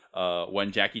also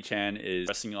when Jackie Chan is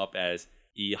dressing up as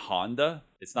E Honda,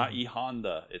 it's not E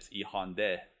Honda, it's E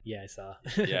Honda. Yeah, I saw.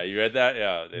 Yeah, you read that?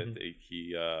 Yeah,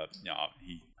 he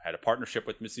had a partnership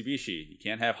with Mitsubishi. You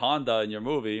can't have Honda in your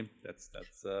movie. That's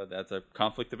a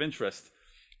conflict of interest.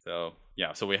 So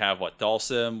yeah, so we have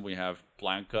Dhalsim, we have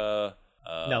Blanca.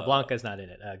 No, Blanca's not in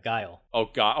it. Guile.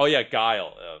 Oh yeah,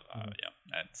 Guile.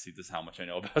 Yeah. See, this is how much I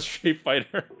know about Street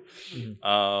Fighter.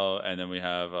 And then we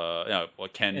have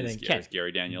Ken is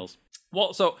Gary Daniels.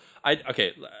 Well, so I'll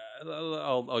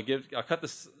cut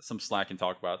this some slack and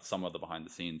talk about some of the behind the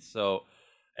scenes. So,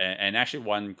 and actually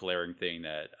one glaring thing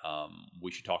that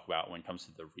we should talk about when it comes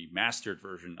to the remastered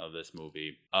version of this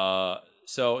movie.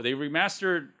 So they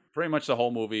remastered pretty much the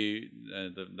whole movie,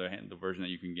 the version that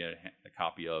you can get a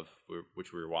copy of,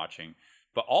 which we were watching.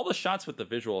 But all the shots with the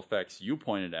visual effects you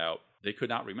pointed out, they could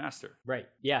not remaster. Right.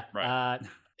 Yeah. Right.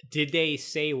 Did they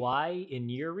say why in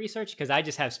your research? Because I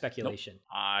just have speculation.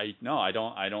 Nope. I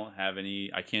don't have any.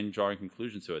 I can't draw any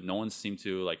conclusions to it. No one seemed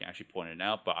to actually point it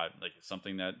out, but it's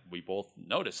something that we both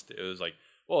noticed. It was like,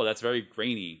 whoa, that's very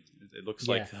grainy. It looks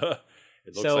like the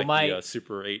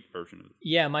Super 8 version of it.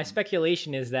 Yeah, my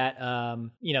speculation is that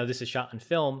this is shot on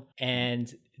film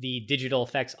and the digital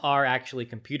effects are actually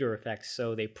computer effects,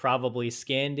 so they probably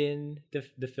scanned in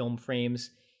the film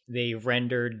frames. They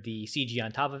rendered the CG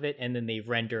on top of it, and then they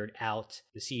rendered out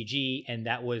the CG, and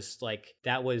that was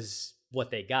what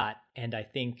they got. And I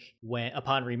think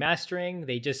upon remastering,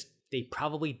 they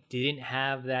probably didn't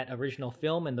have that original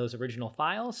film and those original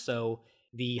files, so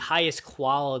the highest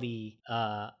quality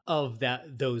of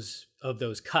those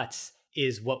cuts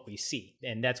is what we see,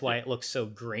 and that's why it looks so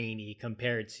grainy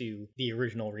compared to the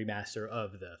original remaster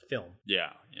of the film.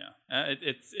 Yeah.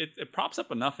 It props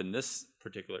up enough in this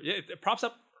particular. Yeah, it props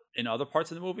up in other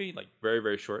parts of the movie, like very,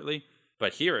 very shortly.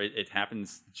 But here, it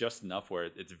happens just enough where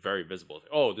it's very visible.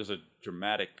 Oh, there's a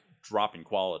dramatic drop in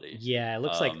quality. Yeah, it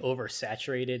looks like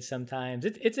oversaturated sometimes.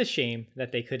 It's a shame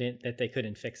that they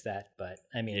couldn't fix that. But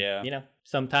I mean,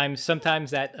 sometimes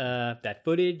that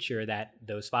footage or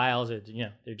those files are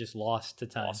they're just lost to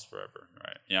time. Lost forever,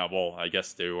 right? Yeah. Well, I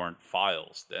guess they weren't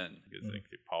files then because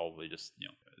they probably just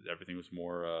everything was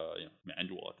more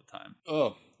manual at the time.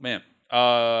 Oh man.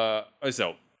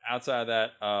 So outside of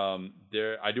that,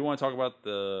 I do want to talk about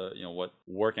the what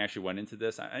work actually went into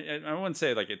this. I wouldn't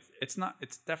say like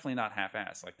it's definitely not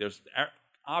half-assed. Like there's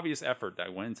obvious effort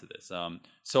that went into this.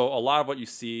 So a lot of what you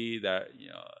see that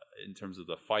in terms of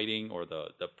the fighting or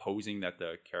the posing that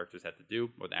the characters had to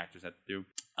do or the actors had to do,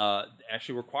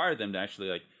 actually required them to actually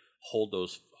like hold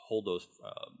those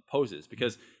poses,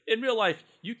 because in real life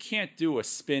you can't do a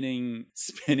spinning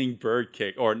bird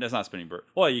kick, or that's not spinning bird.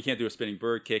 Well, you can't do a spinning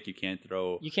bird kick. You can't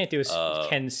do a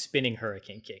Ken spinning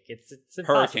hurricane kick. It's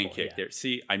hurricane kick. There.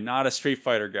 See, I'm not a Street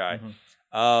Fighter guy.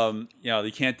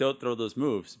 They can't throw those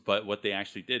moves. But what they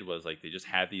actually did was like they just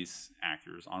had these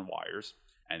actors on wires,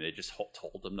 and they just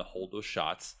told them to hold those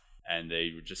shots, and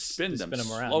they would just spin them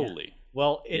around, slowly. Yeah.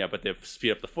 Well, but they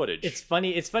speed up the footage. It's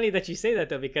funny that you say that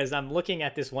though, because I'm looking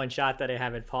at this one shot that I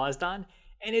have it paused on,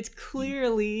 and it's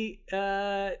clearly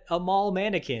a mall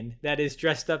mannequin that is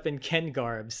dressed up in Ken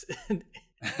garbs.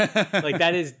 Like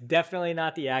that is definitely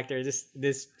not the actor.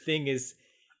 This thing is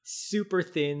super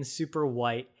thin, super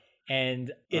white,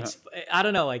 and it's I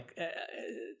don't know, like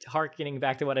harkening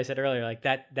back to what I said earlier, like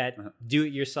that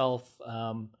do-it-yourself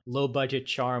low budget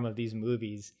charm of these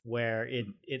movies, where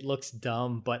it looks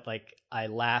dumb, but like I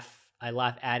laugh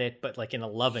at it, but like in a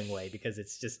loving way, because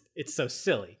it's so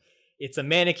silly. It's a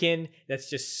mannequin that's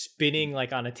just spinning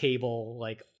like on a table,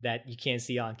 like that you can't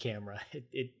see on camera.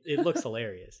 It looks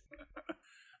hilarious.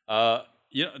 The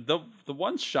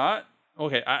one shot.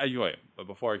 Okay, wait, but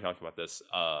before I talk about this,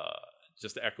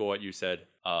 just to echo what you said,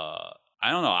 I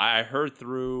don't know. I heard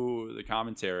through the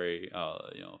commentary,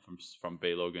 from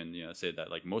Bay Logan, say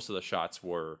that like most of the shots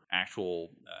were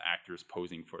actual actors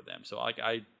posing for them. So like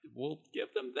I will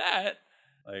give them that.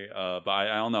 Like, but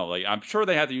I don't know. Like I'm sure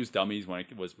they had to use dummies when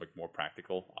it was like more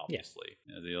practical. Obviously,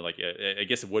 like I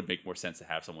guess it would make more sense to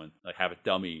have someone like have a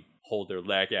dummy hold their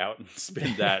leg out and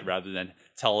spin that rather than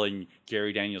telling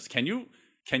Gary Daniels, Can you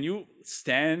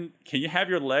stand? Can you have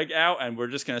your leg out and we're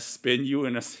just gonna spin you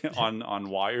on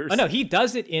wires? Oh no, he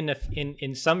does it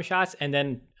in some shots, and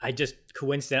then I just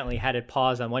coincidentally had it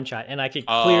paused on one shot, and I could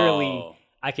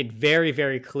very,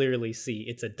 very clearly see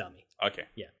it's a dummy. Okay,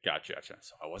 yeah, gotcha.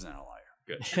 So I wasn't a liar.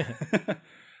 Good.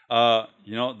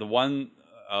 The one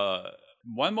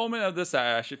moment of this I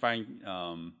actually find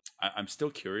I'm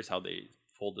still curious how they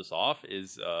pulled this off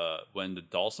is when the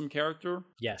Dalsum character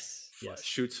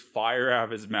shoots fire out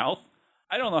of his mouth.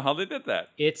 I don't know how they did that.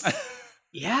 It's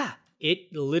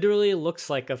it literally looks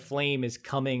like a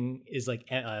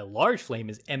large flame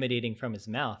is emanating from his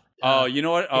mouth. You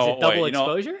know what? Is it double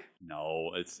exposure?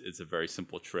 No, it's a very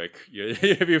simple trick.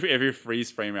 If you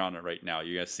freeze frame on it right now,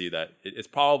 you're gonna see that it's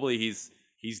probably he's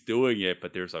doing it,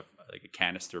 but there's a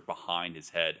canister behind his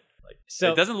head. Like,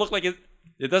 so it doesn't look like it.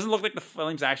 It doesn't look like the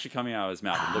flame's actually coming out of his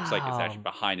mouth. It looks like it's actually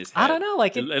behind his head. I don't know.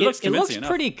 Like it looks enough.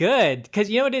 Pretty good, because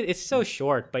it's so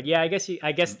short. But yeah, I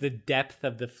guess the depth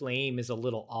of the flame is a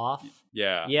little off.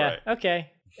 Yeah. Right.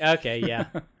 Okay. Yeah.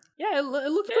 Yeah. It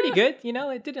looked pretty good.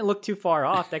 It didn't look too far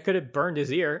off. That could have burned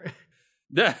his ear.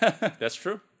 Yeah, that's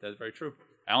true. That's very true.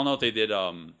 I don't know if they did.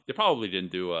 They probably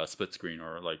didn't do a split screen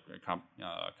or like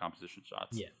composition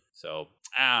shots. Yeah. So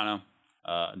I don't know.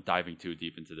 Diving too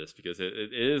deep into this, because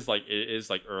it is like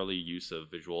early use of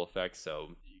visual effects, so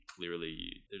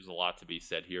clearly there's a lot to be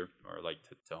said here, or like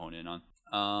to hone in on.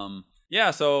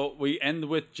 So we end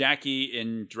with Jackie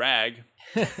in drag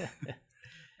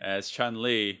as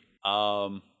Chun-Li.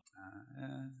 I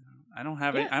don't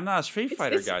have any. I'm not a Street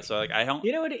Fighter guy, so like I don't.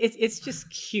 You know what? It's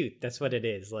just cute. That's what it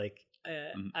is. Like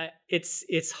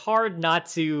it's hard not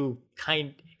to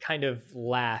kind of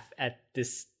laugh at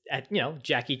this. At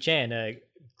Jackie Chan, a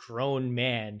grown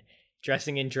man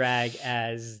dressing in drag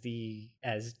as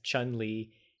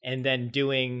Chun-Li, and then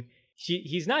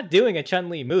he's not doing a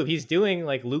Chun-Li move. He's doing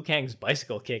like Liu Kang's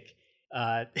bicycle kick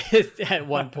at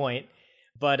one point.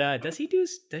 But does she do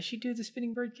the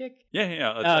spinning bird kick?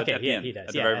 Yeah. Okay, he does.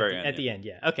 At the very end. At the end,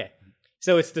 yeah. Okay.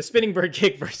 So it's the spinning bird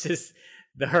kick versus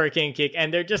the hurricane kick,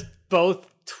 and they're just both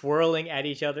twirling at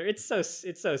each other. It's so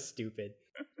stupid.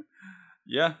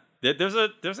 Yeah. There's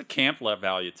a camp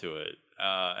value to it.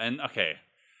 And okay,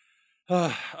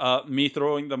 me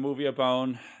throwing the movie a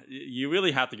bone. You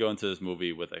really have to go into this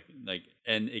movie with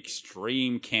an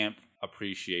extreme camp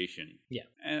appreciation. Yeah.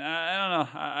 And I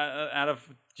don't know. Out of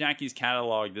Jackie's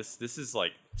catalog, this is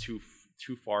like too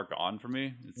far gone for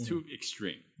me. It's too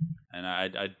extreme, and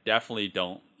I definitely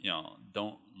don't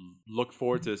look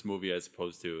forward to this movie as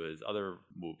opposed to his other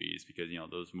movies, because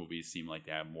those movies seem like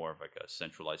they have more of like a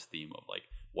centralized theme of like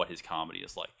what his comedy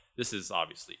is like. This is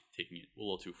obviously taking it a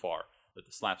little too far with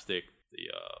the slapstick,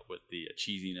 with the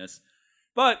cheesiness,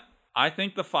 but I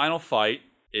think the final fight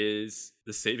is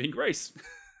the saving grace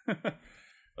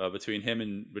between him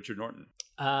and Richard Norton.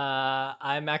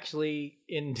 I'm actually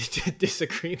in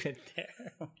disagreement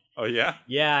there. Oh yeah?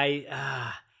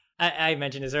 Yeah, I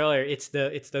mentioned this earlier. It's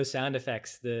those sound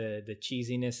effects, the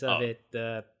cheesiness of it.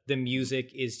 The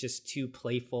music is just too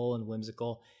playful and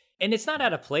whimsical, and it's not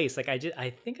out of place. Like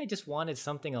I think I just wanted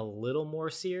something a little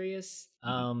more serious.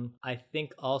 I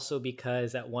think also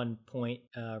because at one point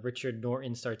Richard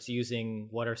Norton starts using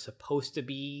what are supposed to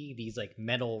be these like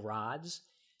metal rods.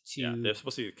 They're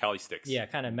supposed to be Kali sticks. Yeah,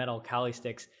 kind of metal Kali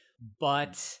sticks.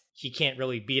 But he can't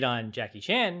really beat on Jackie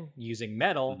Chan using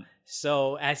metal.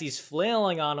 So as he's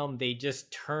flailing on them, they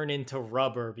just turn into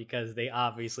rubber because they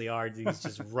obviously are these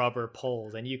just rubber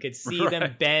poles. And you could see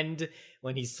them bend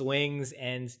when he swings.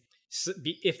 And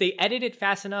if they edit it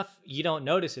fast enough, you don't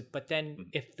notice it. But then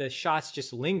if the shots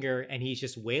just linger and he's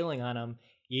just wailing on them,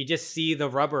 you just see the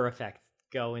rubber effect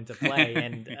go into play,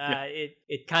 and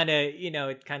it kind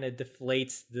of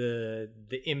deflates the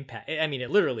impact. I mean,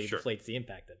 it literally deflates the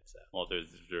impact of it. So. Well,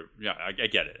 I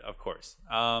get it, of course.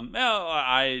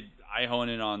 I hone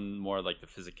in on more like the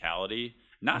physicality,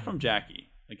 not from Jackie,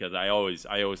 because I always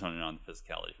hone in on the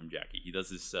physicality from Jackie. He does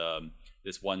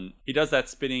he does that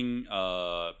spinning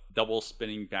double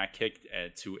spinning back kick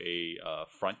to a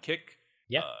front kick,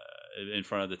 in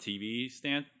front of the TV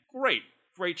stand. Great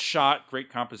shot, great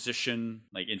composition,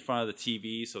 like in front of the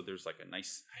TV, so there's like a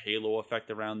nice halo effect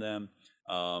around them.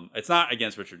 It's not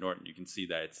against Richard Norton. You can see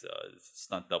that it's a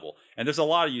stunt double, and there's a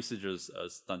lot of usages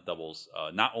of stunt doubles,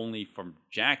 not only from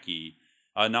Jackie,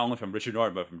 not only from Richard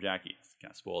Norton, but from Jackie.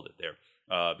 Kind of spoiled it there,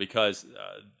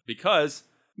 because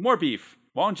more beef.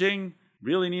 Wong Jing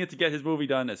really needed to get his movie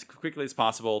done as quickly as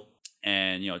possible,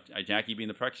 and Jackie being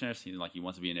the perfectionist, he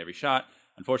wants to be in every shot.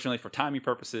 Unfortunately, for timing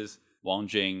purposes, Wong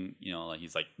Jing,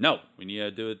 he's like, no, we need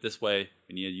to do it this way.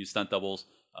 We need to use stunt doubles.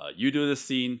 You do this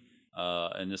scene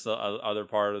and this other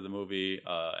part of the movie,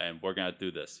 and we're gonna do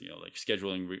this. Like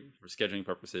for scheduling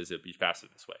purposes, it'd be faster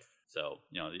this way. So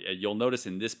you'll notice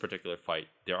in this particular fight,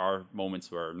 there are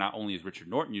moments where not only is Richard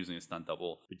Norton using a stunt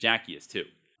double, but Jackie is too.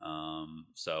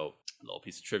 So a little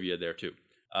piece of trivia there too.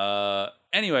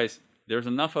 Anyways, there's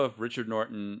enough of Richard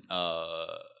Norton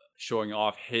showing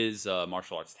off his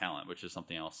martial arts talent, which is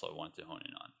something else I wanted to hone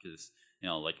in on, because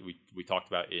like we talked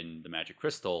about in The Magic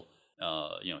Crystal,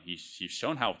 he's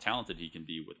shown how talented he can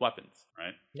be with weapons,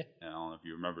 right? Yeah. I don't know if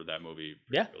you remember that movie.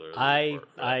 Yeah, for I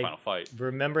Final Fight.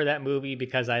 Remember that movie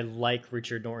because I like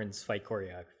Richard Norton's fight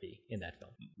choreography in that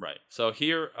film. Right. So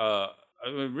here,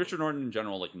 Richard Norton in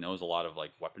general knows a lot of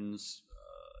weapons,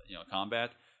 combat,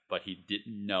 but he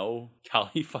didn't know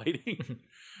Kali fighting.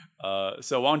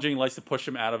 So Wong Jing likes to push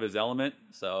him out of his element.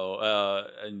 So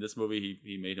in this movie,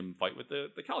 he made him fight with the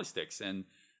Kali sticks, and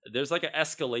there's like an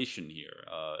escalation here.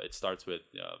 It starts with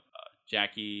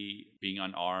Jackie being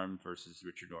unarmed versus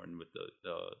Richard Norton with the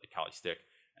Kali stick,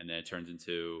 and then it turns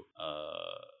into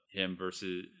him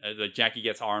versus Jackie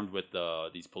gets armed with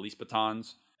these police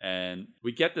batons. And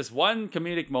we get this one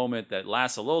comedic moment that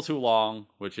lasts a little too long,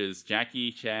 which is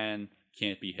Jackie Chan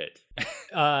can't be hit.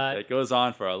 It goes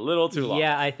on for a little too long.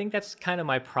 Yeah, I think that's kind of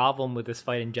my problem with this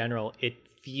fight in general. It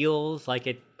feels like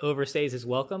it overstays its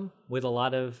welcome with a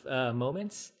lot of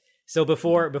moments. So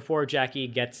before Jackie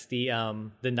gets the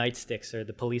nightsticks or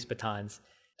the police batons,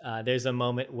 there's a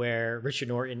moment where Richard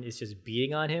Norton is just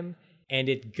beating on him, and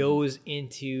it goes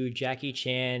into Jackie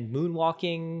Chan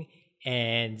moonwalking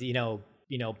and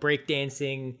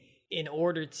breakdancing in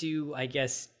order to, I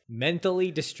guess,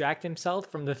 mentally distract himself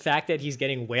from the fact that he's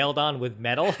getting wailed on with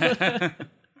metal.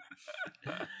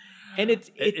 And it's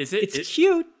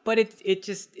cute, but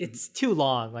it's too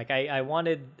long. Like I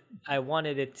wanted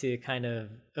it to kind of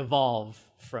evolve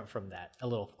from that a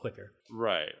little quicker.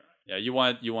 Right. Yeah, you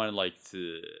wanted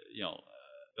to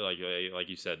like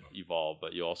you said, evolve,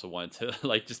 but you also wanted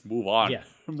to just move on. Yeah.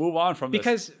 Move on from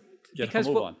this. Because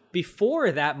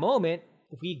before that moment,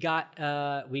 we got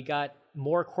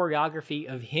more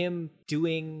choreography of him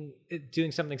doing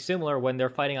something similar when they're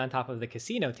fighting on top of the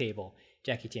casino table.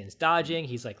 Jackie Chan's dodging,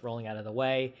 he's rolling out of the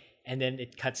way, and then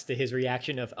it cuts to his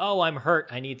reaction of, "Oh, I'm hurt.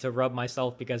 I need to rub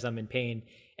myself because I'm in pain."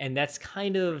 And that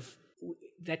kind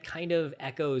of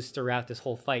echoes throughout this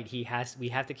whole fight. We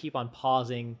have to keep on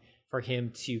pausing for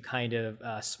him to kind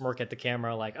of smirk at the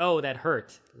camera, like, "Oh, that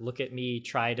hurt. Look at me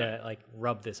try to like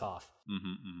rub this off."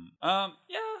 Yeah,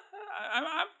 I'm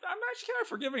actually kind of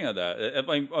forgiving of that.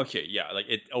 Like, okay, yeah, like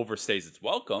it overstays its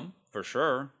welcome for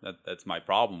sure. That's my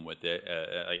problem with it.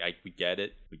 We get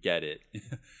it.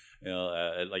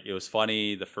 Like it was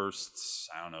funny the first,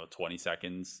 I don't know, 20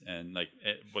 seconds, and like,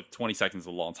 but 20 seconds is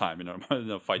a long time, in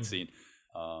a fight scene.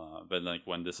 But like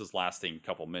when this is lasting a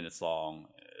couple minutes long,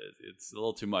 it's a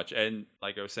little too much. And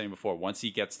like I was saying before, once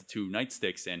he gets the 2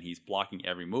 nightsticks and he's blocking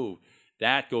every move,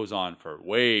 that goes on for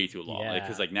way too long.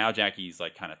 Because like now Jackie's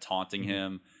like kind of taunting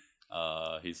him.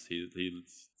 He's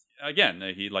again,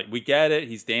 he like, we get it.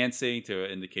 He's dancing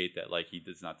to indicate that like he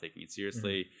does not taking it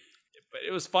seriously. But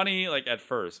it was funny like at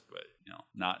first, but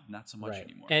not so much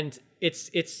anymore. And it's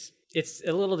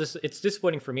a little it's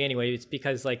disappointing for me anyway. It's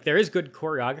because like there is good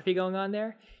choreography going on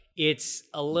there. It's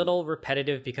a little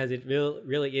repetitive because it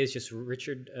really is just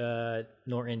Richard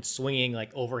Norton swinging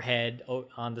like overhead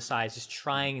on the sides, just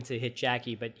trying to hit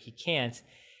Jackie, but he can't.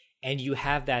 And you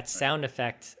have that sound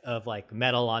effect of like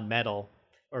metal on metal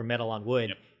or metal on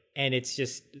wood. And it's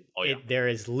just, there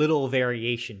is little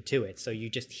variation to it. So you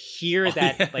just hear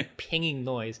that like pinging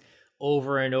noise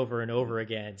over and over and over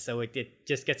again. So it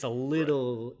just gets a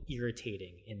little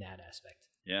irritating in that aspect.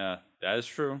 Yeah, that is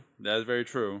true. That is very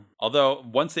true. Although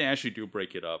once they actually do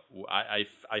break it up, I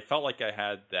felt like I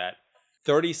had that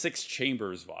 36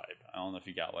 Chambers vibe. I don't know if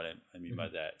you got what I mean by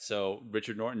that. So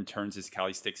Richard Norton turns his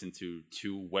Kali sticks into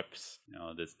 2 whips.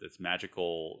 This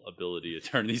magical ability to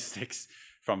turn these sticks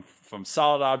from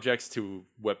solid objects to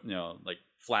whip, like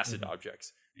flaccid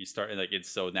objects. And you start like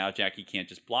it's so now Jackie can't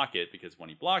just block it, because when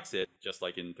he blocks it, just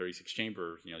like in 36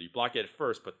 Chambers, you block it at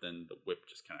first, but then the whip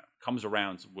just kind of comes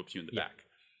around, whips you in the back.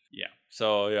 Yeah.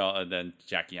 So, and then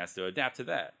Jackie has to adapt to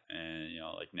that. And,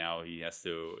 like now he has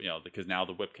to, because now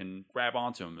the whip can grab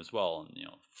onto him as well and,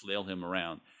 flail him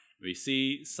around. We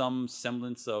see some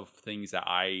semblance of things that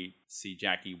I see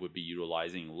Jackie would be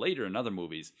utilizing later in other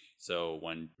movies. So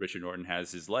when Richard Norton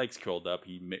has his legs curled up,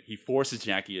 he forces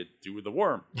Jackie to do the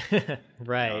worm.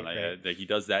 Right. He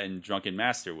does that in Drunken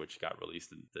Master, which got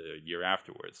released in the year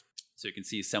afterwards. So you can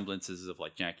see semblances of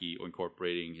like Jackie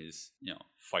incorporating his,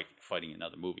 fighting in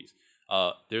other movies.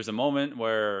 There's a moment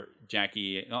where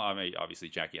Jackie, obviously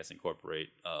Jackie has to incorporate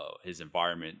his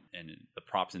environment and the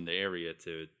props in the area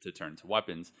to turn to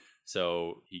weapons.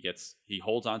 So he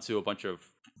holds onto a bunch of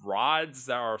rods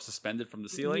that are suspended from the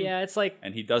ceiling. Yeah, it's like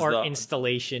and he does the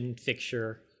installation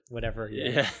fixture, whatever.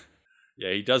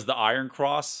 Yeah, he does the Iron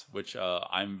Cross, which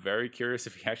I'm very curious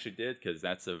if he actually did, because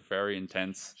that's a very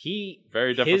intense,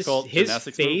 very difficult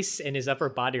gymnastics move. His face and his upper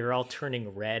body are all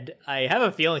turning red. I have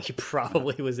a feeling he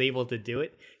probably was able to do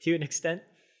it to an extent.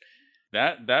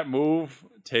 That move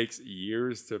takes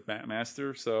years to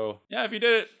master. So yeah, if he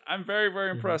did it, I'm very,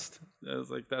 very impressed.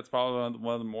 That's probably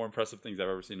one of the more impressive things I've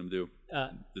ever seen him do.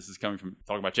 This is coming from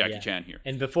talking about Jackie Chan here.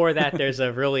 And before that, there's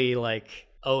a really like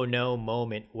oh no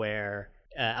moment where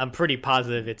I'm pretty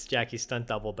positive it's Jackie's stunt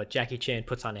double, but Jackie Chan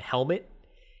puts on a helmet,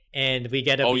 and we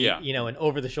get an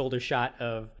over the shoulder shot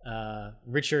of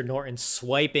Richard Norton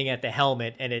swiping at the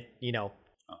helmet, and it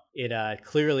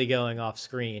clearly going off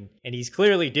screen, and he's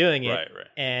clearly doing it. Right.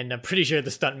 And I'm pretty sure the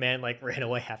stuntman like ran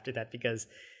away after that, because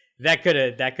that could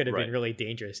have been really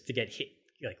dangerous to get hit,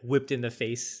 like whipped in the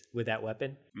face with that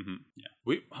weapon. Yeah,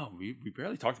 we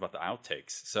barely talked about the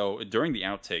outtakes. So during the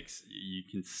outtakes, you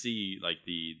can see like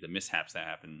the mishaps that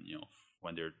happen,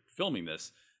 when they're filming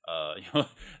this.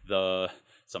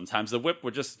 Sometimes the whip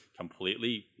would just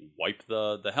completely wipe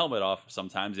the helmet off.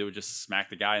 Sometimes it would just smack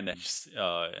the guy, and then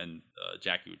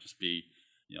Jackie would just be,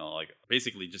 like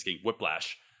basically just getting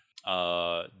whiplash.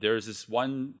 There's this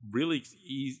one really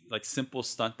easy, like simple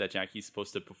stunt that Jackie's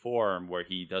supposed to perform, where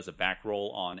he does a back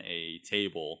roll on a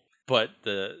table, but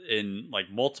in like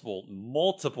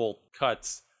multiple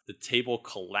cuts, the table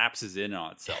collapses in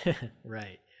on itself.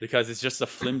 Right. Because it's just a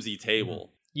flimsy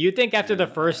table. You'd think after the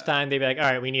first time they'd be like, all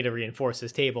right, we need to reinforce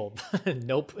this table.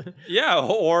 Nope. Yeah,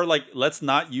 or like, let's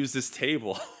not use this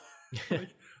table.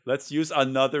 Let's use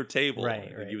another table.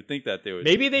 Right. You would think that they would.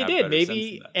 Maybe they did.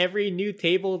 Maybe every new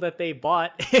table that they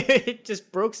bought, it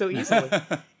just broke so easily.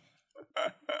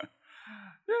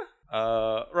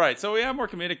 Yeah. Right. So we have more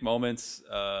comedic moments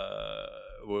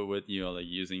with like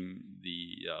using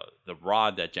the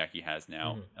rod that Jackie has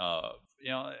now.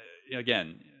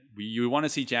 Again, you want to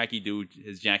see Jackie do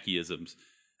his Jackie-isms.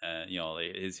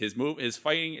 His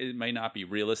fighting, it may not be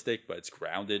realistic, but it's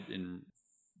grounded in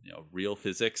real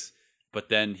physics. But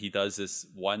then he does this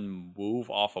one move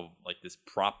off of like this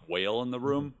prop whale in the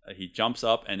room. He jumps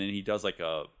up and then he does like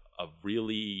a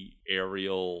really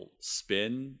aerial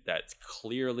spin that's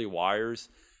clearly wires.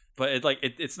 But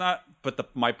it's not.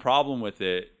 But my problem with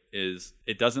it is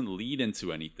it doesn't lead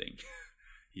into anything.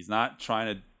 He's not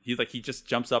trying to. He just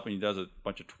jumps up and he does a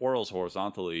bunch of twirls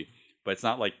horizontally. But it's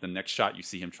not like the next shot you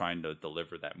see him trying to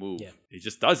deliver that move. Yeah. He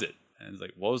just does it. And it's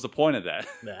like, what was the point of that?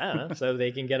 I don't know. So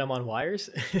they can get him on wires?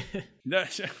 No,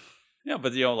 yeah,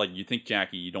 but you think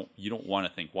Jackie, you don't want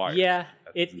to think wires. Yeah,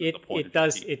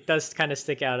 it does kind of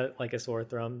stick out like a sore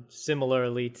thumb.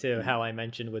 Similarly to how I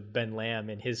mentioned with Ben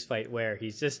Lamb in his fight, where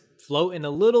he's just floating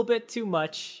a little bit too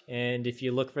much, and if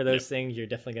you look for those things, you're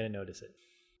definitely going to notice it.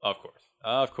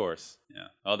 Of course, yeah.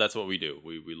 Oh, that's what we do.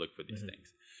 We look for these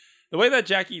things. The way that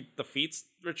Jackie defeats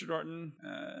Richard Norton,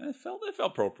 it felt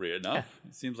appropriate enough. Yeah.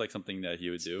 It seems like something that he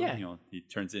would do. Yeah. He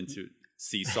turns into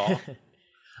Seesaw.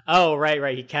 Oh,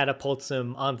 right. He catapults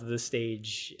him onto the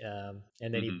stage, and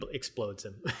then he explodes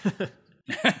him.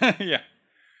 Yeah.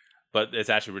 But it's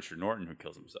actually Richard Norton who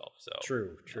kills himself. So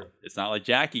True. It's not like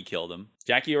Jackie killed him.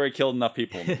 Jackie already killed enough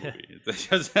people in the movie. He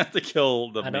doesn't have to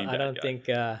kill the main bad guy. I don't think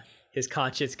his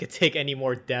conscience could take any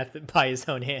more death by his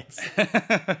own hands.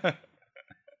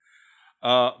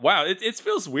 Wow, it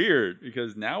feels weird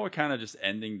because now we're kind of just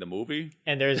ending the movie.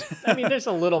 And there's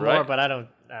a little more, but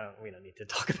we don't need to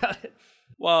talk about it.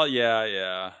 Well,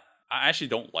 yeah. I actually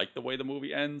don't like the way the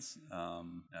movie ends.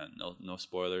 No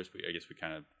spoilers. I guess we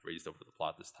kind of breezed over the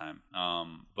plot this time.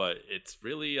 But it's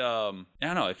really, I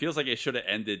don't know. It feels like it should have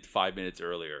ended 5 minutes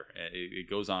earlier.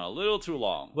 It goes on a little too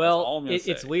long. Well,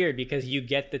 it's weird because you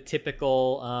get the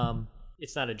typical.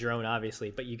 It's not a drone,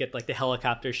 obviously, but you get like the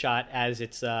helicopter shot as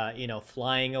it's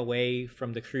flying away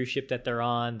from the cruise ship that they're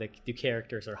on. The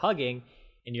characters are hugging,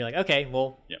 and you're like, okay,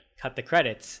 well, cut the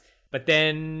credits. But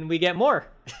then we get more.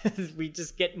 We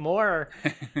just get more,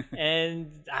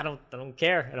 and I don't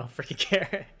care. I don't freaking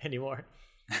care anymore.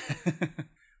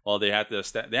 Well, they had to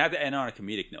end on a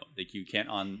comedic note. Like you can't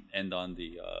end on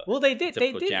the. Well, they did.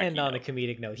 They did end on a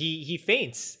comedic note. He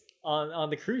faints on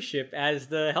the cruise ship as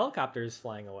the helicopter is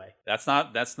flying away. That's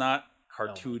not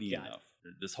cartoony enough.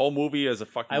 This whole movie is a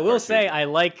fucking. I will say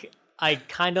I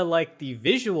kind of like the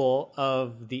visual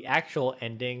of the actual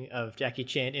ending of Jackie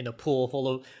Chan in a pool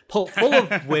full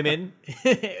of women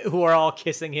who are all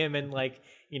kissing him and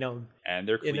and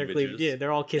their cleavages. Yeah,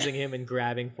 they're all kissing him and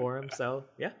grabbing for him. So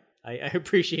yeah, I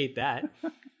appreciate that.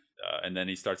 And then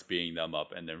he starts beating them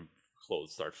up, and their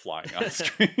clothes start flying on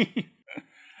screen.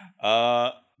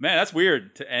 Man, that's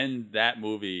weird to end that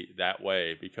movie that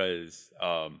way because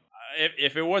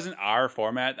if it wasn't our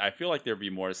format, I feel like there'd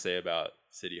be more to say about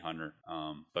City Hunter.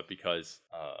 But because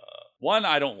one,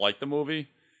 I don't like the movie,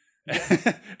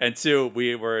 and two,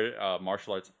 we were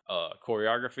martial arts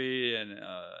choreography and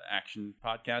action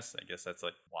podcast. I guess that's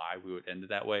like why we would end it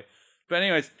that way. But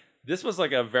anyways, this was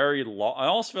like a very long. I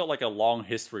almost felt like a long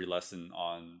history lesson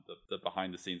on the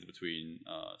behind the scenes between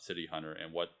City Hunter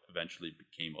and what eventually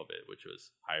became of it, which was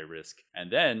High Risk, and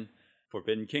then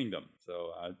Forbidden Kingdom.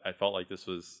 So I felt like this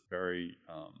was very,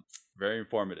 very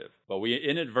informative. But we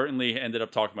inadvertently ended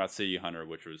up talking about City Hunter,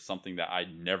 which was something that I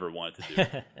never wanted to do,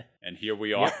 and here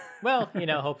we are. Yeah. Well,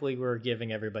 hopefully we're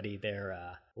giving everybody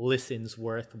their listens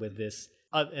worth with this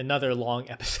another long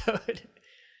episode.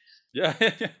 Yeah.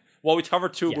 Well, we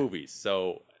covered two movies,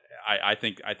 so I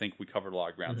think we covered a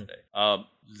lot of ground today.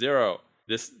 Zero.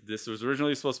 This was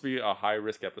originally supposed to be a High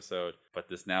Risk episode, but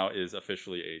this now is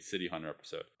officially a City Hunter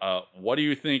episode. What do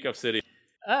you think of City?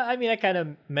 I kind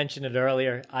of mentioned it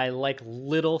earlier. I like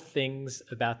little things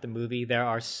about the movie. There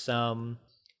are some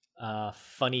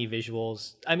funny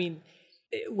visuals. I mean,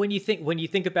 when you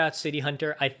think about City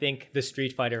Hunter, I think the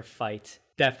Street Fighter fight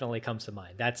definitely comes to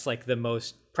mind. That's like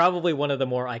probably one of the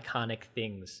more iconic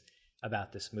things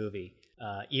about this movie.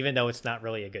 Even though it's not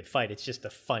really a good fight, it's just a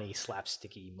funny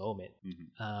slapsticky moment.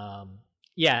 Mm-hmm.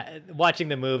 Watching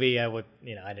the movie, I wasn't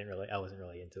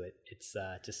really into it. It's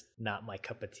just not my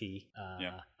cup of tea.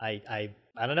 I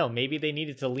don't know. Maybe they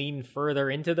needed to lean further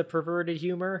into the perverted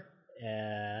humor.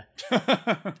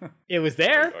 It was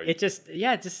there. It just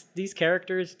these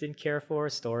characters didn't care for,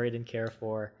 story didn't care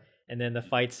for, and then the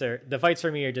fights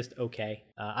for me are just okay.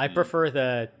 I prefer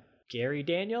the Gary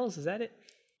Daniels. Is that it?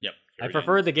 Yep. I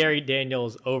prefer the Gary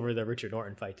Daniels over the Richard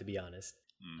Norton fight, to be honest.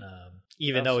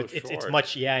 Even though it's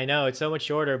much, I know it's so much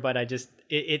shorter, but I just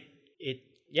I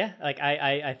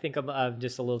think I'm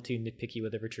just a little too nitpicky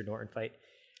with the Richard Norton fight.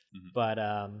 Mm-hmm. But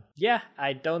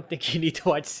I don't think you need to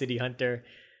watch City Hunter.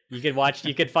 You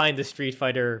could find the Street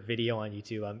Fighter video on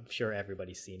YouTube. I'm sure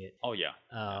everybody's seen it. Oh yeah.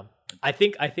 I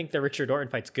think the Richard Norton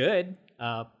fight's good.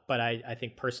 But I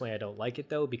think personally I don't like it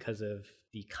though because of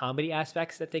the comedy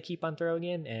aspects that they keep on throwing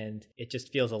in, and it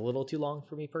just feels a little too long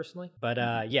for me personally. But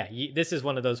yeah, this is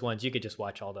one of those ones you could just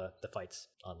watch all the fights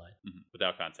online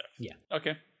without context. Yeah.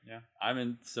 Okay. Yeah, I'm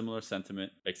in similar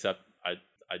sentiment, except I'm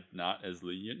not as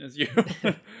lenient as you.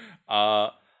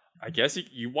 I guess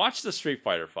you watch the Street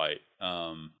Fighter fight,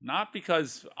 not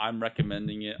because I'm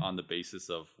recommending it on the basis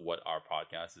of what our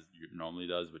podcast normally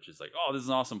does, which is like, oh, this is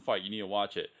an awesome fight, you need to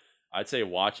watch it. I'd say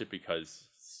watch it because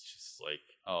it's just like,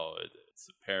 oh, it's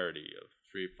a parody of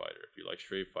Street Fighter. If you like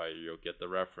Street Fighter, you'll get the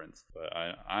reference. But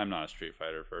I'm not a Street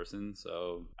Fighter person,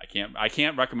 so I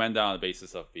can't recommend that on the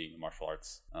basis of being a martial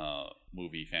arts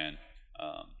movie fan.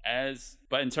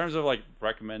 But in terms of like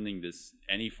recommending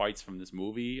any fights from this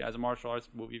movie as a martial arts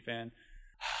movie fan,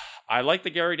 I like the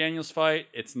Gary Daniels fight.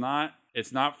 It's not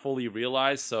fully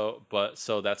realized, so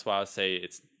that's why I say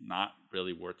it's not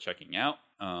really worth checking out.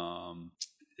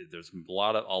 There's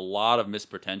a lot of missed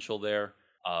potential there.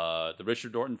 The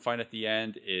Richard Norton fight at the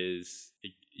end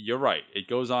you're right, it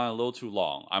goes on a little too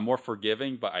long. I'm more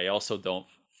forgiving, but I also don't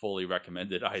fully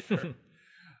recommend it either.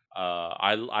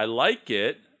 I like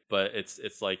it, but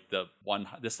it's like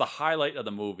this the highlight of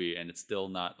the movie, and it's still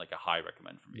not like a high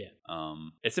recommend for me. Yeah.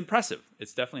 It's impressive.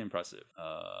 It's definitely impressive.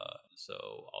 So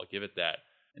I'll give it that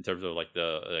in terms of like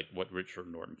what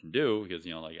Richard Norton can do, because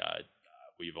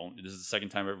this is the second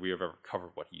time we have ever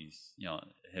covered what he's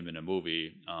him in a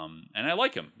movie, and I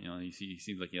like him. He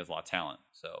seems like he has a lot of talent.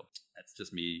 So that's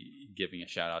just me giving a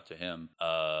shout out to him.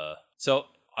 So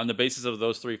on the basis of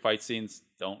those 3 fight scenes,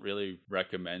 don't really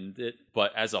recommend it.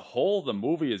 But as a whole, the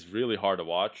movie is really hard to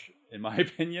watch, in my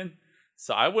opinion.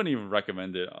 So I wouldn't even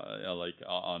recommend it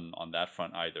on that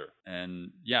front either.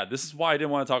 And yeah, this is why I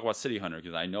didn't want to talk about City Hunter,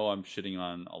 because I know I'm shitting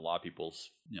on a lot of people's,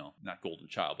 not Golden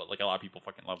Child, but like a lot of people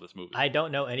fucking love this movie. I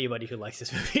don't know anybody who likes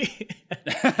this movie.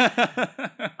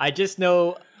 I just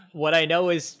know, what I know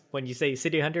is when you say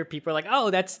City Hunter, people are like, oh,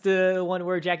 that's the one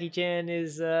where Jackie Chan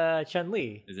is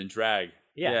Chun-Li. Is in drag.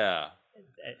 Yeah.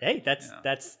 Hey,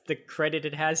 that's the credit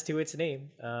it has to its name.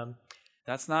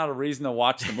 That's not a reason to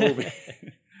watch the movie.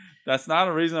 That's not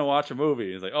a reason to watch a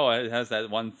movie. It's like, oh, it has that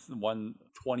one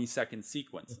 20-second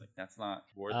sequence. Like, that's not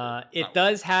worth it. It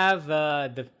does have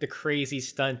the crazy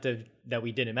stunt that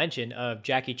we didn't mention of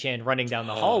Jackie Chan running down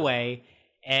the hallway,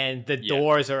 and the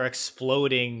doors are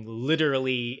exploding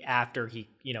literally after he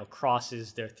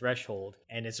crosses their threshold,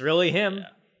 and it's really him. Yeah.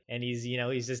 And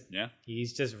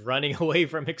he's just running away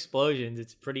from explosions.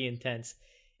 It's pretty intense,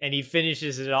 and he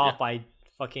finishes it off by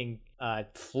fucking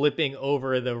flipping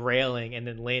over the railing and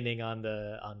then landing on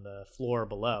the floor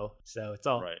below. So it's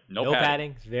all no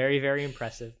padding. It's very, very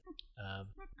impressive.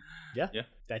 Yeah,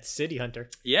 that's City Hunter.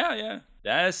 Yeah,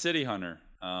 that is City Hunter.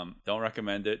 Don't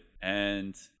recommend it,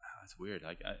 and it's weird.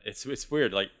 Like it's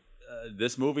weird. Like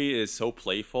this movie is so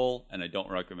playful, and I don't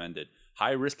recommend it.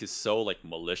 High Risk is so like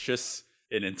malicious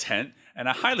in intent, and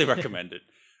I highly recommend it.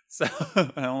 So I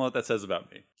don't know what that says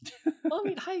about me. Well, I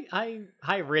mean,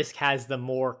 High Risk has the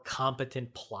more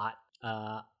competent plot.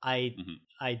 I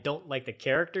don't like the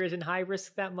characters in High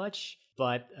Risk that much,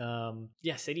 but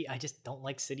I just don't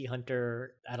like City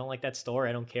Hunter. I don't like that story.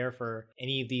 I don't care for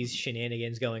any of these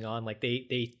shenanigans going on. Like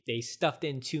they stuffed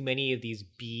in too many of these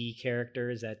B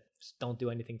characters that just don't do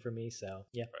anything for me. So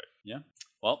yeah. Right. Yeah.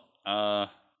 Well,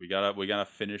 we gotta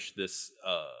finish this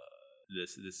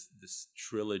this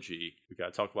trilogy. We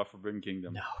gotta talk about Forbidden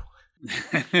Kingdom.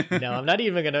 No, I'm not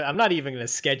even gonna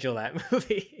schedule that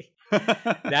movie.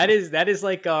 that is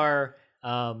like our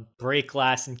break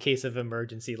glass in case of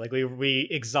emergency. Like we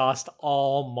exhaust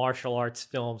all martial arts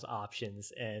films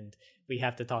options, and we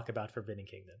have to talk about Forbidden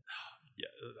Kingdom.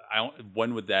 Yeah,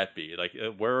 when would that be? Like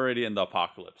we're already in the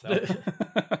apocalypse.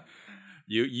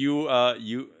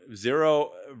 You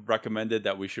Zero recommended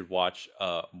that we should watch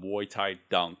Muay Thai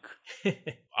Dunk.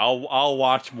 I'll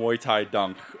watch Muay Thai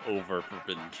Dunk over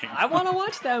Forbidden Kingdom. I want to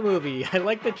watch that movie. I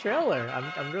like the trailer.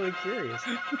 I'm really curious.